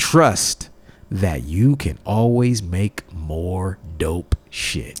have to trust that you can always make more dope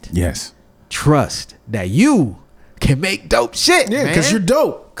shit. Yes. Trust that you can make dope shit. Yeah, because you're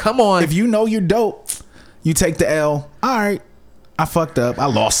dope. Come on. If you know you're dope, you take the L. All right, I fucked up. I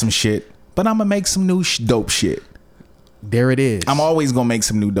lost some shit, but I'm going to make some new dope shit. There it is. I'm always going to make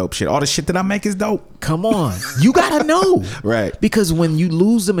some new dope shit. All the shit that I make is dope. Come on. You got to know. Right. Because when you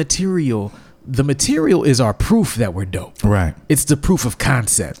lose the material is our proof that we're dope. Right. It's the proof of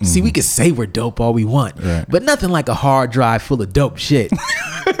concept. Mm-hmm. See, we can say we're dope all we want, right, but nothing like a hard drive full of dope shit.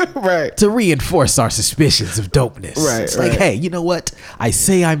 Right. To reinforce our suspicions of dopeness. Right. It's like, hey, you know what? I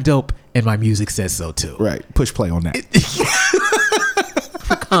say I'm dope and my music says so too. Right. Push play on that.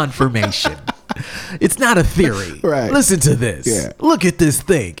 For confirmation. It's not a theory. Right. Listen to this. Yeah. Look at this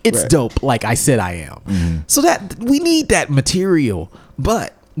thing. It's right, dope like I said I am. Mm-hmm. So that we need that material,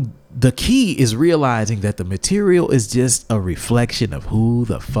 but the key is realizing that the material is just a reflection of who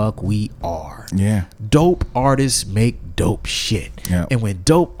the fuck we are. Yeah. Dope artists make dope shit. Yeah. And when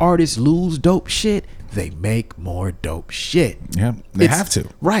dope artists lose dope shit, they make more dope shit. Yeah, they have to.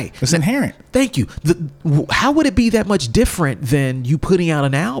 Right. It's inherent. Thank you. How would it be that much different than you putting out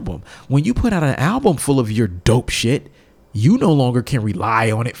an album? When you put out an album full of your dope shit, you no longer can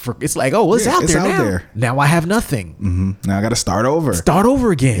rely on it for. It's like, oh, it's out there now. Now I have nothing. Mm-hmm. Now I got to start over. Start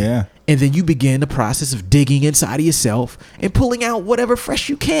over again. Yeah. And then you begin the process of digging inside of yourself and pulling out whatever fresh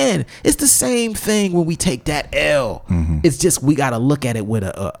you can. It's the same thing when we take that L. Mm-hmm. It's just we got to look at it with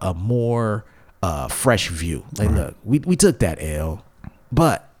a more fresh view. Like, look, we took that L,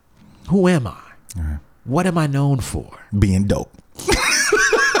 but who am I? Right. What am I known for? Being dope.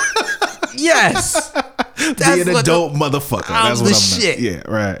 Yes. Being a dope motherfucker. That's the shit. Yeah,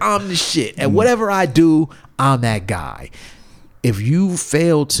 right. I'm the shit. And whatever I do, I'm that guy. If you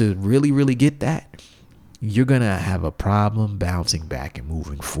fail to really, really get that, you're going to have a problem bouncing back and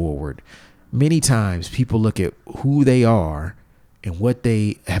moving forward. Many times people look at who they are and what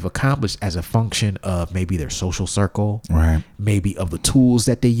they have accomplished as a function of maybe their social circle, right? Maybe of the tools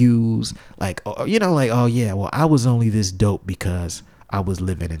that they use. Like, you know, like, oh yeah, well, I was only this dope because I was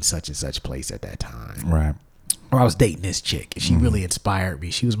living in such and such place at that time. Right. Or I was dating this chick and she really inspired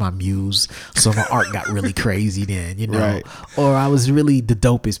me. She was my muse. So my art got really crazy then, you know. Right. Or I was really the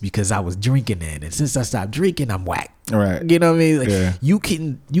dopest because I was drinking then. And since I stopped drinking, I'm whack. Right. You know what I mean? Like, you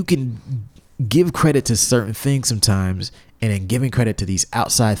can give credit to certain things sometimes, and in giving credit to these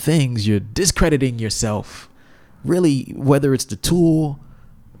outside things, you're discrediting yourself. Really, whether it's the tool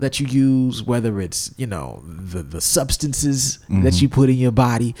that you use, whether it's, you know, the substances that you put in your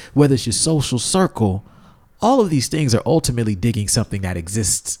body, whether it's your social circle, all of these things are ultimately digging something that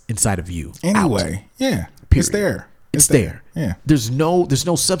exists inside of you. Anyway, out. Yeah, period. It's there. It's there. Yeah, there's no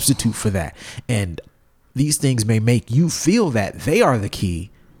substitute for that. And these things may make you feel that they are the key,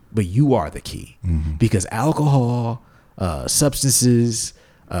 but you are the key, because alcohol, substances,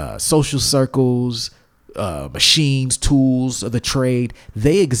 social circles, machines, tools of the trade,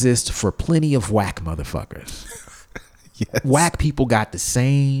 they exist for plenty of whack motherfuckers. Yes. Whack people got the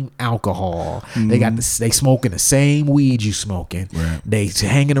same alcohol. They smoking the same weed you smoking. Right. They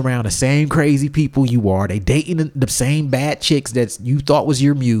hanging around the same crazy people you are. They dating the same bad chicks that you thought was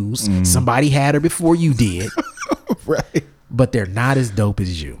your muse. Somebody had her before you did. Right. But they're not as dope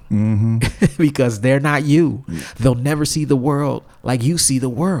as you because they're not you. They'll never see the world like you see the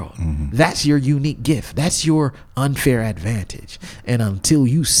world. That's your unique gift. That's your unfair advantage. And until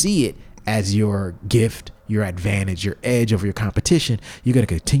you see it as your gift, your advantage, your edge over your competition, you're going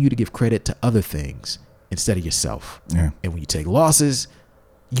to continue to give credit to other things instead of yourself. Yeah. And when you take losses,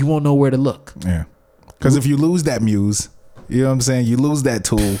 you won't know where to look. Yeah. Because if you lose that muse, you know what I'm saying? You lose that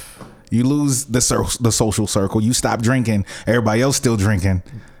tool. You lose the social circle. You stop drinking. Everybody else still drinking.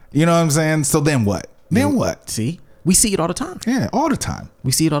 You know what I'm saying? So then what? Then what? See? We see it all the time. Yeah, all the time.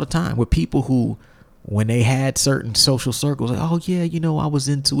 We see it all the time with people who, when they had certain social circles, like, oh yeah, you know, I was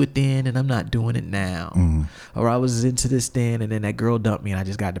into it then and I'm not doing it now. Or I was into this then and then that girl dumped me and I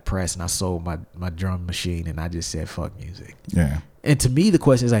just got depressed and I sold my drum machine and I just said, fuck music. Yeah. And to me, the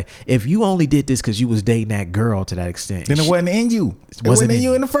question is like, if you only did this because you was dating that girl to that extent, then it wasn't in you. It wasn't in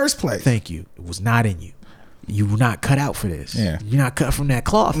you in the first place. Thank you. It was not in you. You were not cut out for this. Yeah. You're not cut from that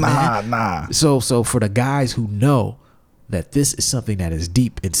cloth, man. Nah. So for the guys who know that this is something that is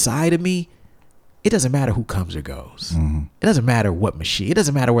deep inside of me, it doesn't matter who comes or goes. It doesn't matter what machine. It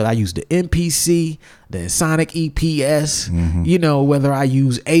doesn't matter whether I use the MPC, the Sonic EPS, you know, whether I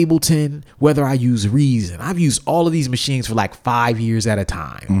use Ableton, whether I use Reason. I've used all of these machines for like 5 years at a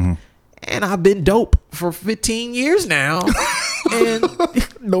time. And I've been dope for 15 years now. And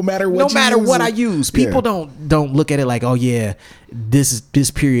no matter what I use, people don't look at it like, oh yeah, this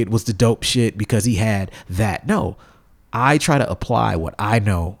period was the dope shit because he had that. No, I try to apply what I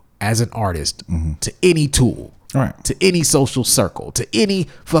know as an artist to any tool, to any social circle, to any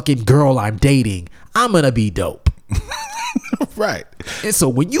fucking girl I'm dating. I'm gonna be dope. Right. And so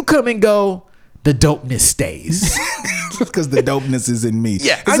when you come and go, the dopeness stays. Because the dopeness is in me.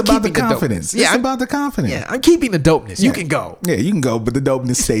 Yeah, it's about the confidence. It's about the confidence. Yeah, I'm keeping the dopeness. You can go. Yeah, you can go, but the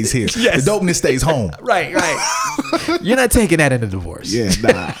dopeness stays here. Yes. The dopeness stays home. Right. You're not taking that in a divorce. Yeah,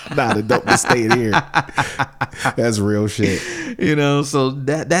 nah, the dopeness staying here. That's real shit. You know, so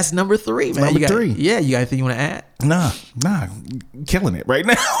that's number 3, man. Number 3. Yeah, you got anything you want to add? Nah, killing it right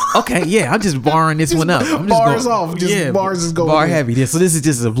now. Okay, yeah, I'm just barring this one up. I'm bars is going. Bar heavy. So this is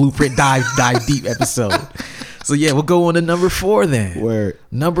just a blueprint dive deep episode. So yeah, we'll go on to number 4 then. Word.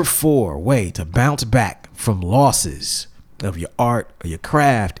 Number 4 way to bounce back from losses of your art or your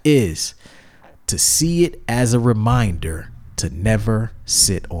craft is to see it as a reminder to never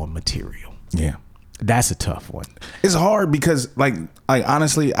sit on material. Yeah. That's a tough one. It's hard because like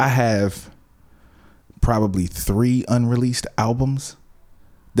honestly, I have probably 3 unreleased albums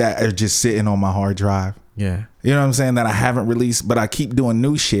that are just sitting on my hard drive. Yeah. You know what I'm saying? That I haven't released, but I keep doing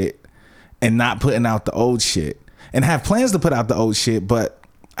new shit and not putting out the old shit, and have plans to put out the old shit, but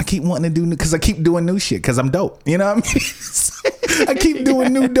I keep wanting to do new because I keep doing new shit because I'm dope. You know what I mean? I keep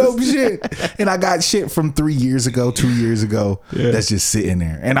doing new dope shit, and I got shit from 3 years ago, 2 years ago that's just sitting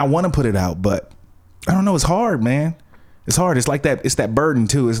there, and I want to put it out, but I don't know. It's hard, man. It's hard. It's like that. It's that burden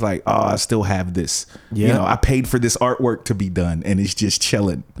too. It's like, oh, I still have this. Yeah. You know, I paid for this artwork to be done, and it's just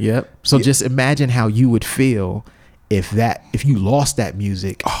chilling. Yep. So just imagine how you would feel if you lost that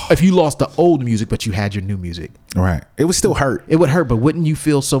music, if you lost the old music, but you had your new music. Right. It would still hurt. It would hurt, but wouldn't you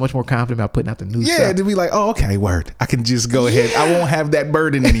feel so much more confident about putting out the new stuff? Yeah, to be like, oh, okay, word. I can just go ahead. I won't have that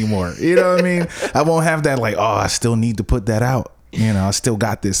burden anymore. You know what I mean? I won't have that like, oh, I still need to put that out. You know, I still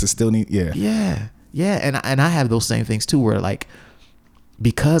got this. I still need, Yeah. And I have those same things too, where like,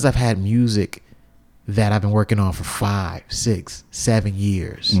 because I've had music that I've been working on for 5, 6, 7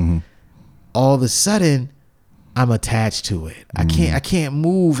 years, all of a sudden I'm attached to it. I can't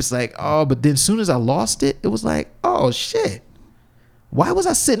move. It's like, oh, but then as soon as I lost it, it was like, oh shit. Why was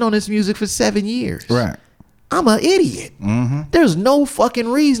I sitting on this music for 7 years? Right. I'm an idiot. There's no fucking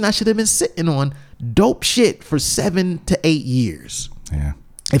reason I should have been sitting on dope shit for 7 to 8 years. Yeah.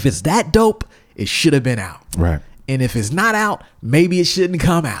 If it's that dope, it should have been out. Right. And if it's not out, maybe it shouldn't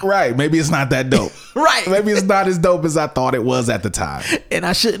come out. Right. Maybe it's not that dope. Right. Maybe it's not as dope as I thought it was at the time. And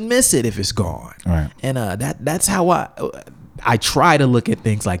I shouldn't miss it if it's gone. Right. And that's how I try to look at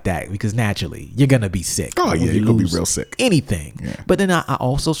things like that, because naturally you're gonna be sick. Oh, when yeah, you you're gonna be lose real sick. Anything. Yeah. But then I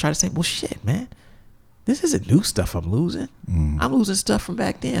also try to say, well, shit, man, this isn't new stuff I'm losing. I'm losing stuff from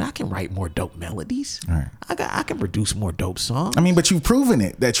back then. I can write more dope melodies. Right. I can produce more dope songs. I mean, but you've proven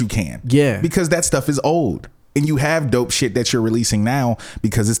it that you can. Yeah. Because that stuff is old. And you have dope shit that you're releasing now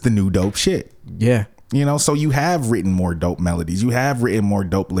because it's the new dope shit. Yeah. You know, so you have written more dope melodies. You have written more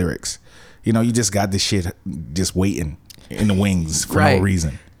dope lyrics. You know, you just got this shit just waiting in the wings for no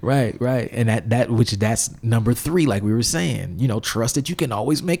reason. Right. And that's number 3, like we were saying. You know, trust that you can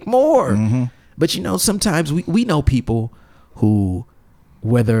always make more. But you know, sometimes we know people who,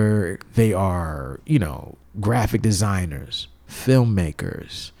 whether they are, you know, graphic designers,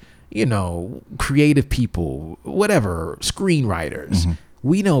 filmmakers, you know, creative people, whatever, screenwriters.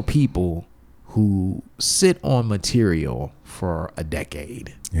 We know people who sit on material for a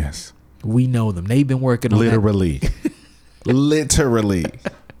decade. Yes. We know them. They've been working on literally. Literally.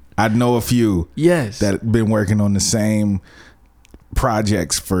 I know a few that have been working on the same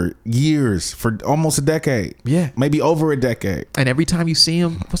projects for years, for almost a decade. Yeah. Maybe over a decade. And every time you see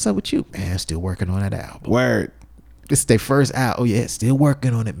them, what's up with you? Man, still working on that album. Word. It's their first album. Oh yeah, still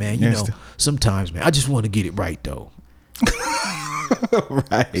working on it, man. You know, still. Sometimes, man, I just want to get it right though.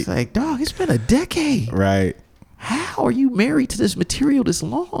 Right. It's like, dog, it's been a decade. Right. How are you married to this material this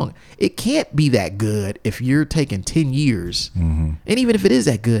long? It can't be that good if you're taking 10 years. And even if it is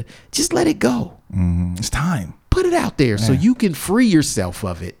that good, just let it go. It's time. Put it out there so you can free yourself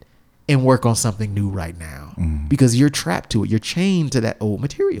of it and work on something new right now, because you're trapped to it. You're chained to that old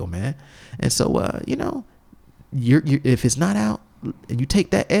material, man. And so, you know, you're if it's not out and you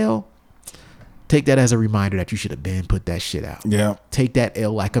take that L, take that as a reminder that you should have been put that shit out. Yeah. Take that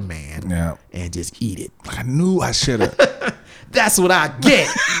L like a man. Yeah. And just eat it. I knew I should have. That's what I get.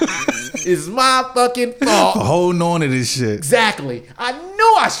 It's my fucking fault. Holding on to this shit. Exactly. I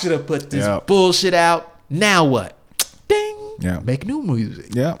knew I should have put this bullshit out. Now what? Ding. Yeah. Make new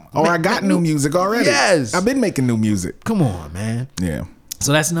music. Yeah. Or I got new music already. Yes. I've been making new music. Come on, man. Yeah.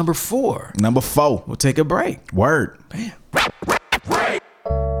 So that's number 4. Number 4. We'll take a break. Word. Bam.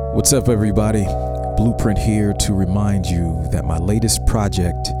 What's up, everybody? Blueprint here to remind you that my latest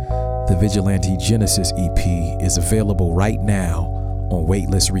project, the Vigilante Genesis EP, is available right now on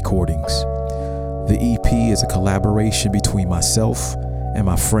Waitlist Recordings. The EP is a collaboration between myself and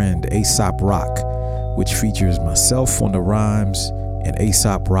my friend Aesop Rock, which features myself on the rhymes and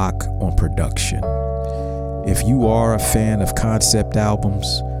Aesop Rock on production. If you are a fan of concept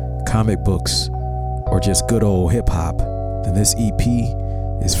albums, comic books, or just good old hip hop, then this EP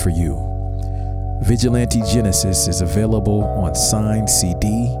is for you. Vigilante Genesis is available on signed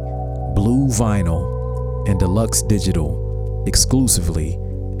CD, blue vinyl, and deluxe digital exclusively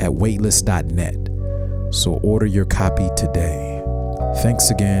at waitlist.net. So order your copy today. Thanks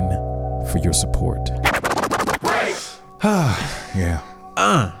again for your support. Yeah.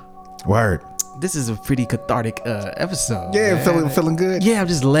 Word. This is a pretty cathartic episode. Yeah, man. feeling good. Yeah, I'm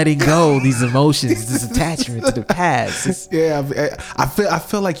just letting go these emotions, this attachment to the past. I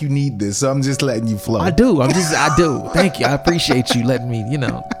feel like you need this, so I'm just letting you flow. I do. Thank you. I appreciate you letting me,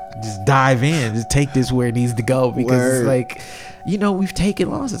 just dive in, just take this where it needs to go, because Word. it's like, you know, we've taken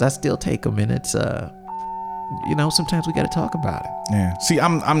losses. I still take them, and it's you know, sometimes we got to talk about it. Yeah. See,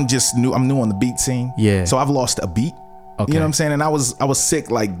 I'm just new. I'm new on the beat scene. Yeah. So I've lost a beat. Okay. You know what I'm saying? And I was sick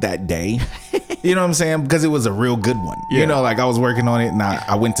like that day. You know what I'm saying? Because it was a real good one. Yeah. You know, like I was working on it and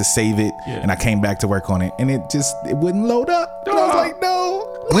I went to save it Yeah. and I came back to work on it and it wouldn't load up. And I was like, no.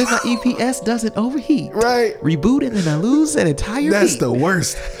 When my EPS doesn't overheat, Right. reboot it and I lose an entire That's beat. the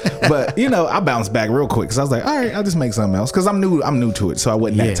worst. But you know, I bounced back real quick because I was like, all right, I'll just make something else because I'm new to it, so I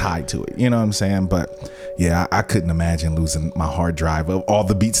wasn't Yeah. that tied to it. You know what I'm saying? But yeah, I couldn't imagine losing my hard drive of all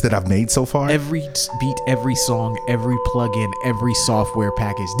the beats that I've made so far. Every beat, every song, every plugin, every software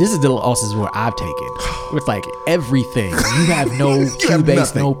package. This is the losses where I've taken with like everything. You have no have Cubase,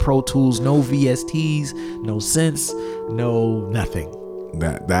 nothing. no Pro Tools, no VSTs, no synths, no nothing.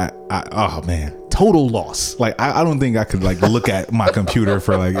 Oh man. Total loss. Like I don't think I could like look at my computer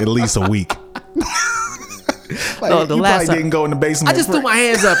for like at least a week. Like, No, the you last probably time- didn't go in the basement. I just threw my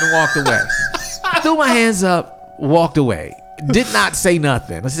hands up and walked away. Threw my hands up, walked away. Did not say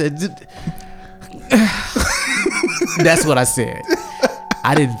nothing. I said, that's what I said.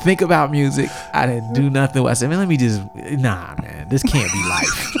 I didn't think about music. I didn't do nothing. I said, man, let me just, man, this can't be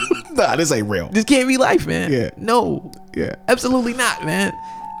life. Nah, this ain't real. This can't be life, man. Yeah. No. Yeah. Absolutely not, man.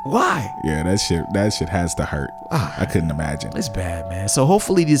 Why? Yeah, that shit has to hurt. I couldn't imagine. It's bad, man. So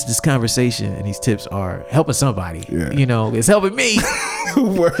hopefully this conversation and these tips are helping somebody. Yeah. You know, it's helping me.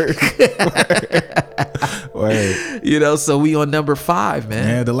 Word. Word. You know, so we on number 5, man.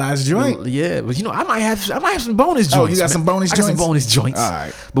 Yeah, the last joint. Yeah, but you know, I might have some bonus joints. Oh, you got man. some bonus I got joints? some bonus joints. All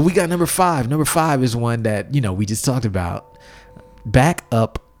right. But we got number 5. Number 5 is one that, you know, we just talked about. Back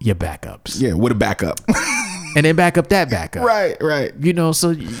up your backups. Yeah, with a backup. And then back up that backup. Right. You know,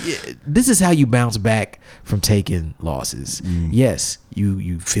 so this is how you bounce back from taking losses. Yes,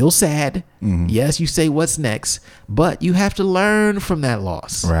 you feel sad. Yes, you say what's next, but you have to learn from that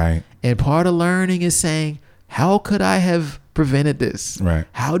loss. Right. And part of learning is saying, how could I have prevented this? Right.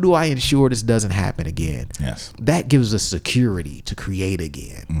 How do I ensure this doesn't happen again? Yes. That gives us security to create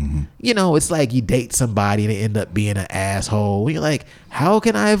again. You know, it's like you date somebody and they end up being an asshole. You're like, how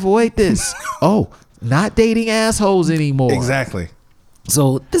can I avoid this? Oh, not dating assholes anymore. Exactly.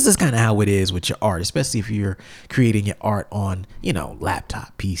 So this is kind of how it is with your art, especially if you're creating your art on, you know,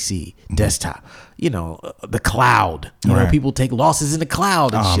 laptop, PC, desktop, you know, the cloud. You know, Right. people take losses in the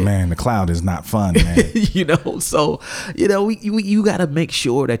cloud and Oh shit. man, the cloud is not fun, man. You know, so, you know, you got to make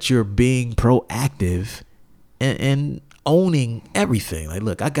sure that you're being proactive and owning everything. Like,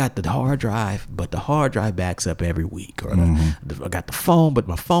 look, I got the hard drive, but the hard drive backs up every week. Or I got the phone, but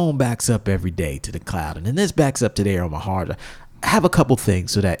my phone backs up every day to the cloud. And then this backs up to there on my hard drive. Have a couple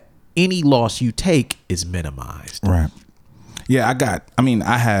things so that any loss you take is minimized. Right. Yeah,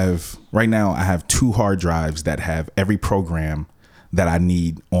 I have right now I have 2 hard drives that have every program that I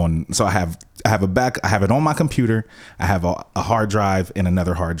need on. So I have it on my computer. I have a hard drive and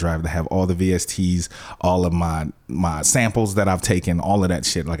another hard drive that have all the VSTs, all of my samples that I've taken, all of that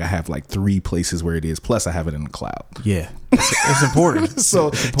shit. Like I have like 3 places where it is. Plus I have it in the cloud. Yeah. It's important. So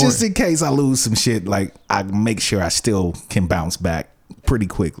It's important. just in case I lose some shit, like I make sure I still can bounce back pretty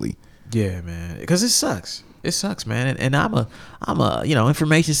quickly. Yeah, man. Because it sucks. It sucks, man. And I'm a you know,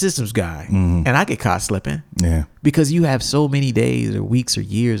 information systems guy, and I get caught slipping. Yeah. Because you have so many days or weeks or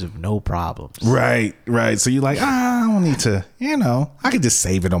years of no problems. Right. So you're like, I don't need to, you know, I could just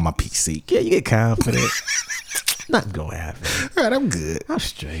save it on my PC. Yeah, you get confident. Nothing gonna happen. Right, I'm good. I'm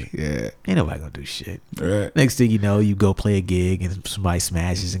straight. Yeah. Ain't nobody gonna do shit. Right. Next thing you know, you go play a gig and somebody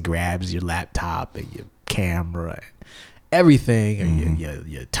smashes and grabs your laptop and your camera and everything, or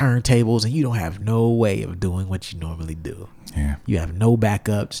your turntables, and you don't have no way of doing what you normally do. Yeah. You have no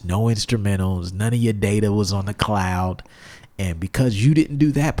backups, no instrumentals, none of your data was on the cloud. And because you didn't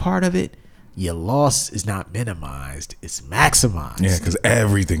do that part of it, your loss is not minimized, it's maximized. Yeah, because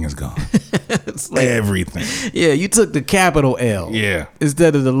everything is gone. It's like, Everything. yeah, you took the capital L Yeah.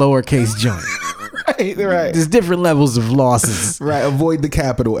 instead of the lowercase joint. Right. There's different levels of losses. Right. Avoid the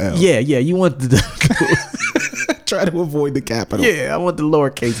capital L. Yeah, you want the Try to avoid the capital. yeah, I want the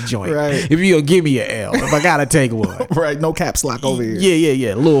lowercase joint. Right. If you're gonna give me an L, if I gotta take one. Right. No caps lock over here.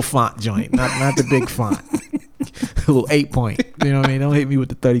 Yeah. Little font joint, not the big font. A little 8-point. You know what I mean? Don't hit me with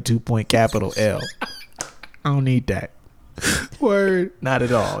the 32-point capital L. I don't need that. Word. Not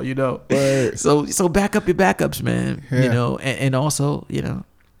at all. You know. Word. So back up your backups, man. You Yeah. know, and also, you know,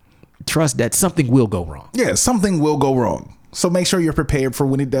 trust that something will go wrong. Yeah, something will go wrong. So make sure you're prepared for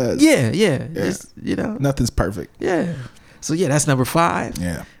when it does. Yeah. Just, you know. Nothing's perfect. Yeah. So yeah, that's number 5.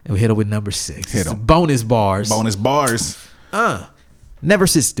 Yeah. And we hit it with number 6. Hit 'em. Bonus bars. Bonus bars. Never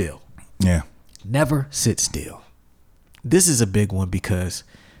sit still. Yeah. Never sit still. This is a big one because,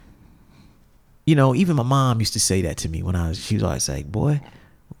 you know, even my mom used to say that to me she was always like, boy,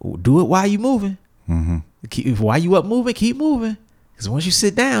 do it while you moving. While you up moving, keep moving. Because once you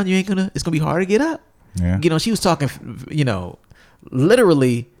sit down, it's going to be hard to get up. Yeah. You know, she was talking, you know,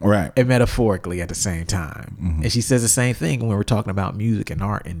 literally Right. and metaphorically at the same time. And she says the same thing when we're talking about music and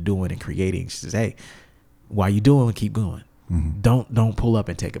art and doing and creating. She says, hey, while you doing, keep going. Don't pull up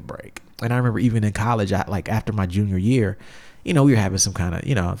and take a break. And I remember even in college, after my junior year, you know, we were having some kind of,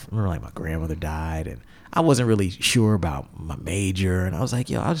 you know, I remember like my grandmother died and I wasn't really sure about my major. And I was like,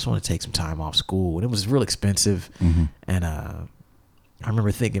 yo, I just want to take some time off school. And it was real expensive. And I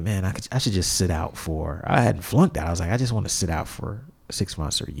remember thinking, man, I should just sit out I hadn't flunked out. I was like, I just want to sit out for 6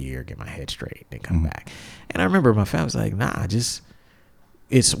 months or a year, get my head straight, then come back. And I remember my family was like, nah,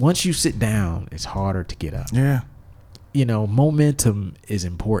 it's once you sit down, it's harder to get up. Yeah. You know, momentum is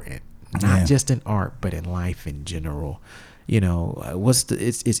important, not just in art, but in life in general. You know,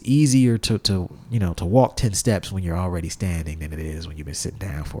 it's easier to you know, to walk 10 steps when you're already standing than it is when you've been sitting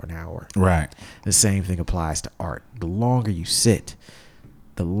down for an hour. Right. The same thing applies to art. The longer you sit,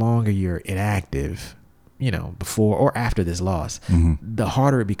 the longer you're inactive, you know, before or after this loss, the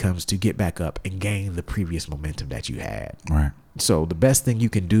harder it becomes to get back up and gain the previous momentum that you had. Right. So the best thing you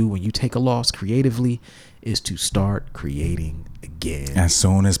can do when you take a loss creatively is to start creating again. As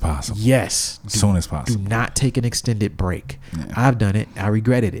soon as possible. Yes. As soon as possible. Do not take an extended break. I've done it. I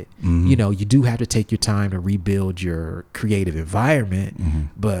regretted it. You know, you do have to take your time to rebuild your creative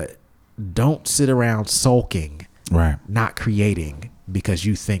environment, but don't sit around sulking, Right. not creating because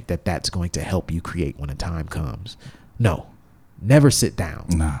you think that that's going to help you create when the time comes. No, never sit down.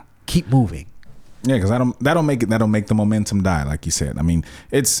 Nah. Keep moving. Yeah, because that'll make the momentum die, like you said. I mean,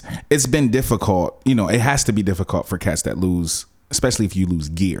 it's been difficult. You know, it has to be difficult for cats that lose, especially if you lose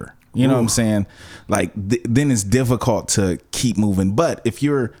gear. You know what I'm saying? Like then it's difficult to keep moving. But if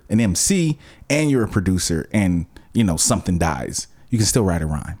you're an MC and you're a producer, and you know something dies, you can still write a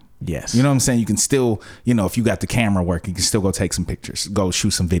rhyme. Yes. You know what I'm saying? You can still, you know, if you got the camera work, you can still go take some pictures, go shoot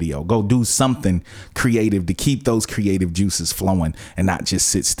some video, go do something creative to keep those creative juices flowing and not just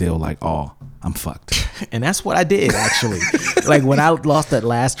sit still like, oh, I'm fucked. And that's what I did, actually. Like when I lost that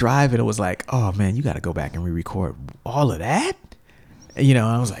last drive and it was like, oh man, you got to go back and re-record all of that. You know,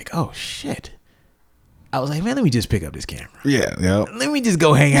 I was like, oh shit. I was like, man, let me just pick up this camera. Yeah. Yep. Let me just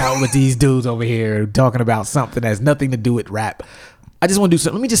go hang out with these dudes over here talking about something that has nothing to do with rap. I just want to do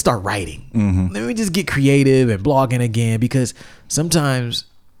something. Let me just start writing. Let me just get creative and blogging again, because sometimes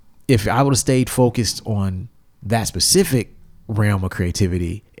if I would have stayed focused on that specific realm of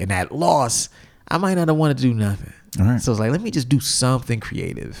creativity and that loss, I might not have wanted to do nothing. All right. So it's like, let me just do something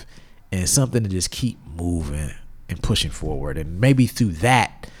creative and something to just keep moving and pushing forward. And maybe through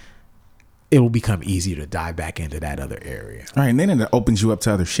that, it will become easier to dive back into that other area. All right. And then it opens you up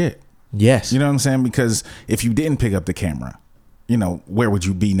to other shit. Yes. You know what I'm saying? Because if you didn't pick up the camera, you know, where would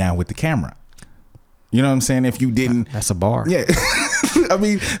you be now with the camera? You know what I'm saying? If you didn't. That's a bar. Yeah. I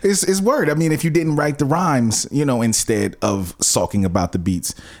mean, it's word. I mean, if you didn't write the rhymes, you know, instead of sulking about the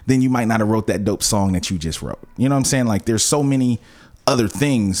beats, then you might not have wrote that dope song that you just wrote. You know what I'm saying? Like there's so many other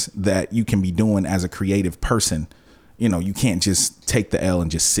things that you can be doing as a creative person. You know, you can't just take the L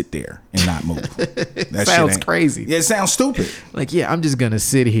and just sit there and not move. That sounds crazy. Yeah, it sounds stupid. Like, yeah, I'm just going to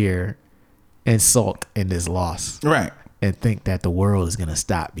sit here and sulk in this loss. Right. And think that the world is going to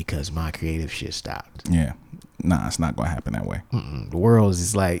stop because my creative shit stopped. Yeah. Nah, it's not going to happen that way. The world is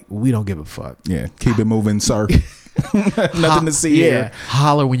just like, we don't give a fuck. Yeah. Keep it moving, sir. Nothing to see here.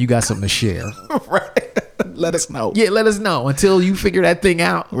 Holler when you got something to share. Right. Let us know. Yeah, let us know until you figure that thing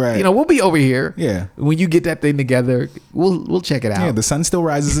out. Right. You know, we'll be over here. Yeah. When you get that thing together, we'll check it out. Yeah, the sun still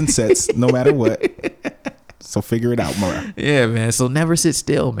rises and sets no matter what. So figure it out, Mora. Yeah, man. So never sit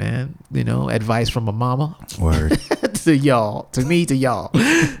still, man. You know, advice from a mama. Word. To y'all. To me, to y'all.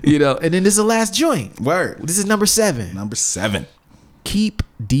 You know, and then this is the last joint. Word. This is number 7. Number 7. Keep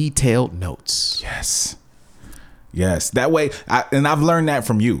detailed notes. Yes. Yes. That way, and I've learned that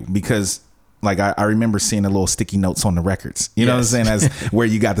from you because like I remember seeing the little sticky notes on the records. You know what I'm saying? As where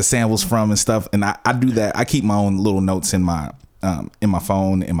you got the samples from and stuff. And I do that. I keep my own little notes in my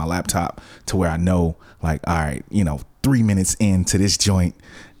phone, in my laptop, to where I know, like, all right, you know, 3 minutes into this joint,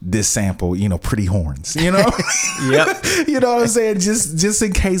 this sample, you know, Pretty Horns, you know? Yep. You know what I'm saying? Just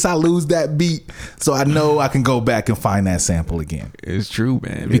in case I lose that beat, so I know I can go back and find that sample again. It's true,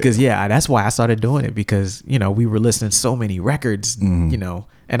 man. Because that's why I started doing it, because, you know, we were listening to so many records, you know,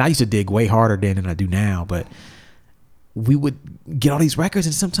 and I used to dig way harder then than I do now, but we would get all these records,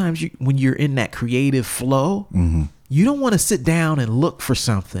 and sometimes when you're in that creative flow, you don't want to sit down and look for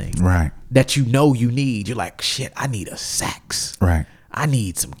something Right. that you know you need. You're like, shit, I need a sax. Right. I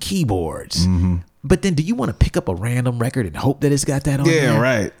need some keyboards. But then do you want to pick up a random record and hope that it's got that on Yeah, there?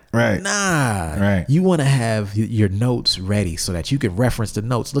 right. Right. Nah. Right. You want to have your notes ready so that you can reference the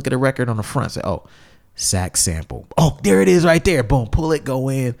notes. Look at a record on the front. Say, oh, sax sample. Oh, there it is right there. Boom. Pull it, go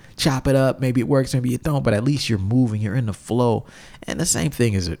in, chop it up. Maybe it works, maybe it don't. But at least you're moving. You're in the flow. And the same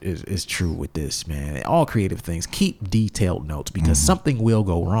thing is true with this, man. All creative things. Keep detailed notes because something will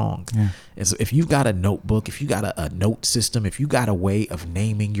go wrong. Yeah. And so if you've got a notebook, if you got a note system, if you got a way of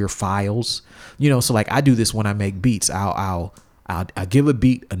naming your files, so like I do this when I make beats. I'll give a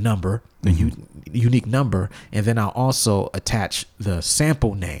beat a number, a unique number, and then I'll also attach the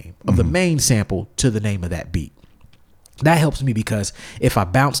sample name of the main sample to the name of that beat. That helps me because if I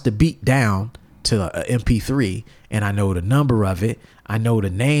bounce the beat down to a MP3 and I know the number of it, I know the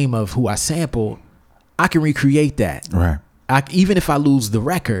name of who I sampled, I can recreate that. Right. Even if I lose the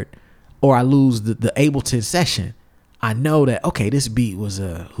record or I lose the Ableton session, I know that, okay, this beat was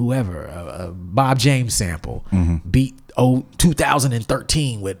a Bob James sample, beat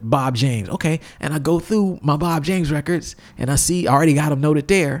 2013 with Bob James. Okay. And I go through my Bob James records and I see I already got them noted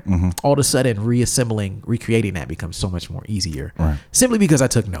there. All of a sudden recreating that becomes so much more easier. Right. Simply because I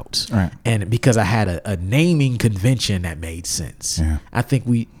took notes. Right. And because I had a naming convention that made sense. Yeah. I think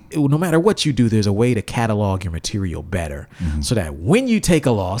no matter what you do, there's a way to catalog your material better so that when you take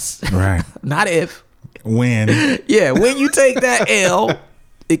a loss, Right. not if, When. yeah, when you take that L,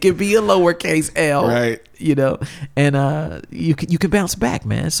 it can be a lowercase L, Right. and you can bounce back,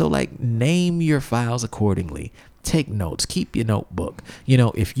 man. So like, name your files accordingly. Take notes. Keep your notebook.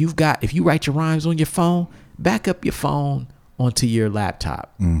 If you write your rhymes on your phone, back up your phone onto your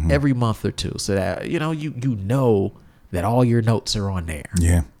laptop every month or two, so that you know that all your notes are on there.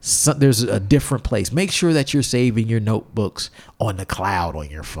 Yeah. So there's a different place. Make sure that you're saving your notebooks on the cloud on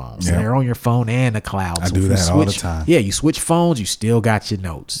your phone. So they're on your phone and the cloud. I So do if you that all the time. Yeah, you switch phones, you still got your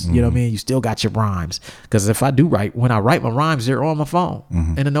notes. You know what I mean? You still got your rhymes. Because when I write my rhymes, they're on my phone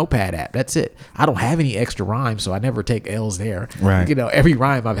in a notepad app. That's it. I don't have any extra rhymes, so I never take L's there. Right. Every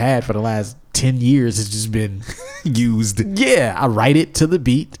rhyme I've had for the last 10 years has just been Used. yeah, I write it to the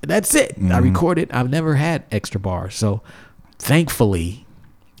beat. That's it. I record it. I've never had extra bars. So thankfully,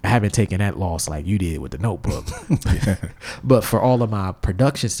 I haven't taken that loss like you did with the notebook. But for all of my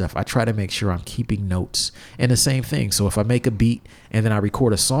production stuff, I try to make sure I'm keeping notes. And the same thing. So if I make a beat and then I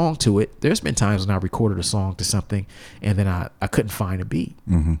record a song to it, there's been times when I recorded a song to something and then I couldn't find a beat.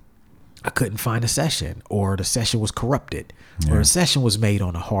 I couldn't find a session, or the session was corrupted, or a session was made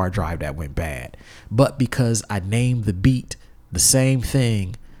on a hard drive that went bad. But because I named the beat the same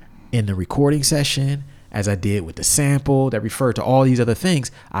thing in the recording session as I did with the sample that referred to all these other things,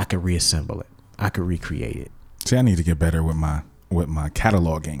 I could reassemble it. I could recreate it. See, I need to get better with my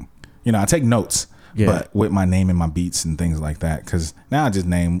cataloging. I take notes, Yeah. but with my naming my beats and things like that, because now I just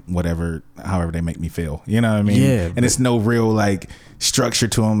name however they make me feel. You know what I mean? Yeah, and it's no real like structure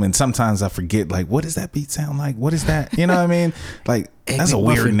to them. And sometimes I forget, like, what does that beat sound like? What is that? You know what I mean? Like, Egg that's a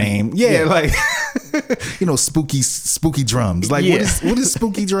weird McMuffin. name. Yeah, like spooky drums. Like, Yeah. what is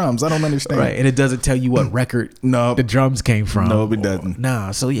spooky drums? I don't understand. Right. And it doesn't tell you what record No. the drums came from. No, it doesn't.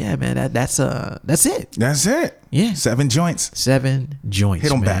 Nah. So yeah, man, that's it. That's it. Yeah. 7 joints. 7 joints. Hit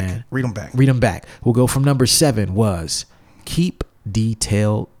them man. back. Read them back. Read them back. We'll go from number 7 was keep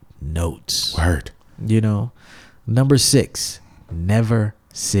detailed notes. Word. Number 6, never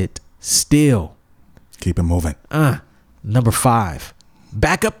sit still. Keep it moving. Number 5,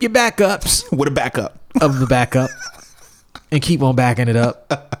 back up your backups With a backup. of the backup and keep on backing it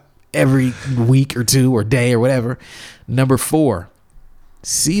up every week or two or day or whatever. Number 4,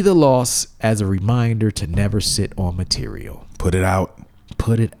 see the loss as a reminder to never sit on material. Put it out.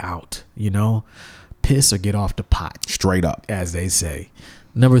 Put it out, piss or get off the pot, Straight up. as they say.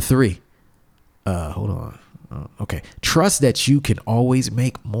 Number 3, hold on. Okay. Trust that you can always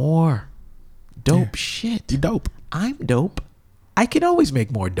make more dope shit. You dope. I'm dope. I can always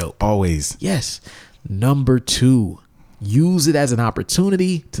make more dope. Always. Yes. Number 2, use it as an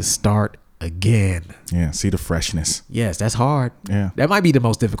opportunity to start again. Yeah. See the freshness. Yes, that's hard. Yeah. That might be the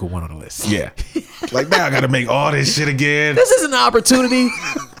most difficult one on the list. Yeah. Like, now I got to make all this shit again. This is an opportunity.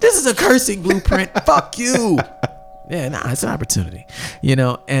 This is a cursing blueprint. Fuck you. Yeah, nah, it's an opportunity.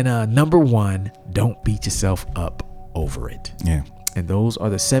 And number 1, don't beat yourself up over it. Yeah. And those are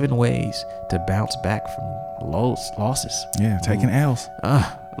the 7 ways to bounce back from losses. Yeah. Taking L's.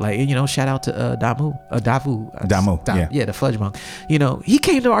 Like, shout out to Damu. Yeah. The Fudge Monk. He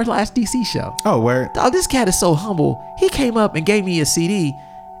came to our last DC show. Oh, where? Dog, this cat is so humble. He came up and gave me a CD.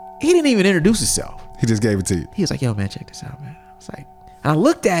 He didn't even introduce himself. He just gave it to you. He was like, yo, man, check this out, man. I was like, and I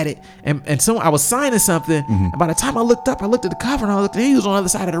looked at it, and I was signing something, and by the time I looked up, I looked at the cover, and I looked at he was on the other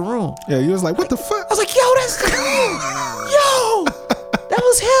side of the room. Yeah, you was like, what the fuck? I was like, yo, that's that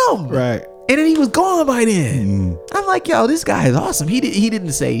was him. Right. And then he was gone by then. I'm like, yo, this guy is awesome. He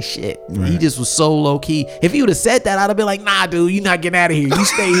didn't say shit. Right. He just was so low key. If he would have said that, I'd have been like, nah, dude, you're not getting out of here. You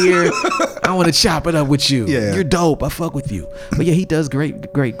stay here. I want to chop it up with you. Yeah. You're dope. I fuck with you. But yeah, he does great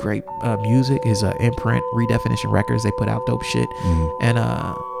music. His imprint, Redefinition Records, they put out dope shit. And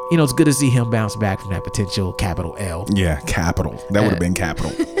it's good to see him bounce back from that potential capital L. Yeah, capital. That would have been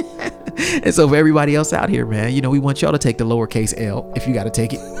capital. And so for everybody else out here, man, we want y'all to take the lowercase L if you got to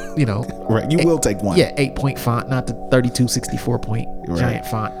take it, Right, you will take one. Yeah, 8-point font, not the 3264-point giant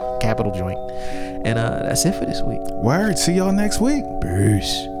font, capital joint. And that's it for this week. Word. See y'all next week.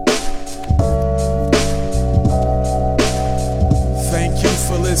 Peace. Thank you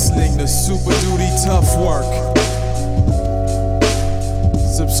for listening to Super Duty Tough Work.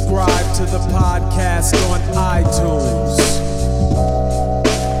 Subscribe to the podcast on iTunes.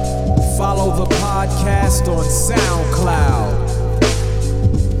 Follow the podcast on SoundCloud.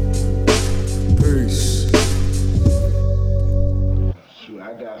 Peace. Shoot,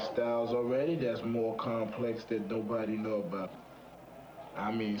 I got styles already that's more complex that nobody know about.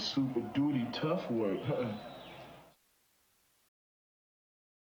 I mean, super duty tough work.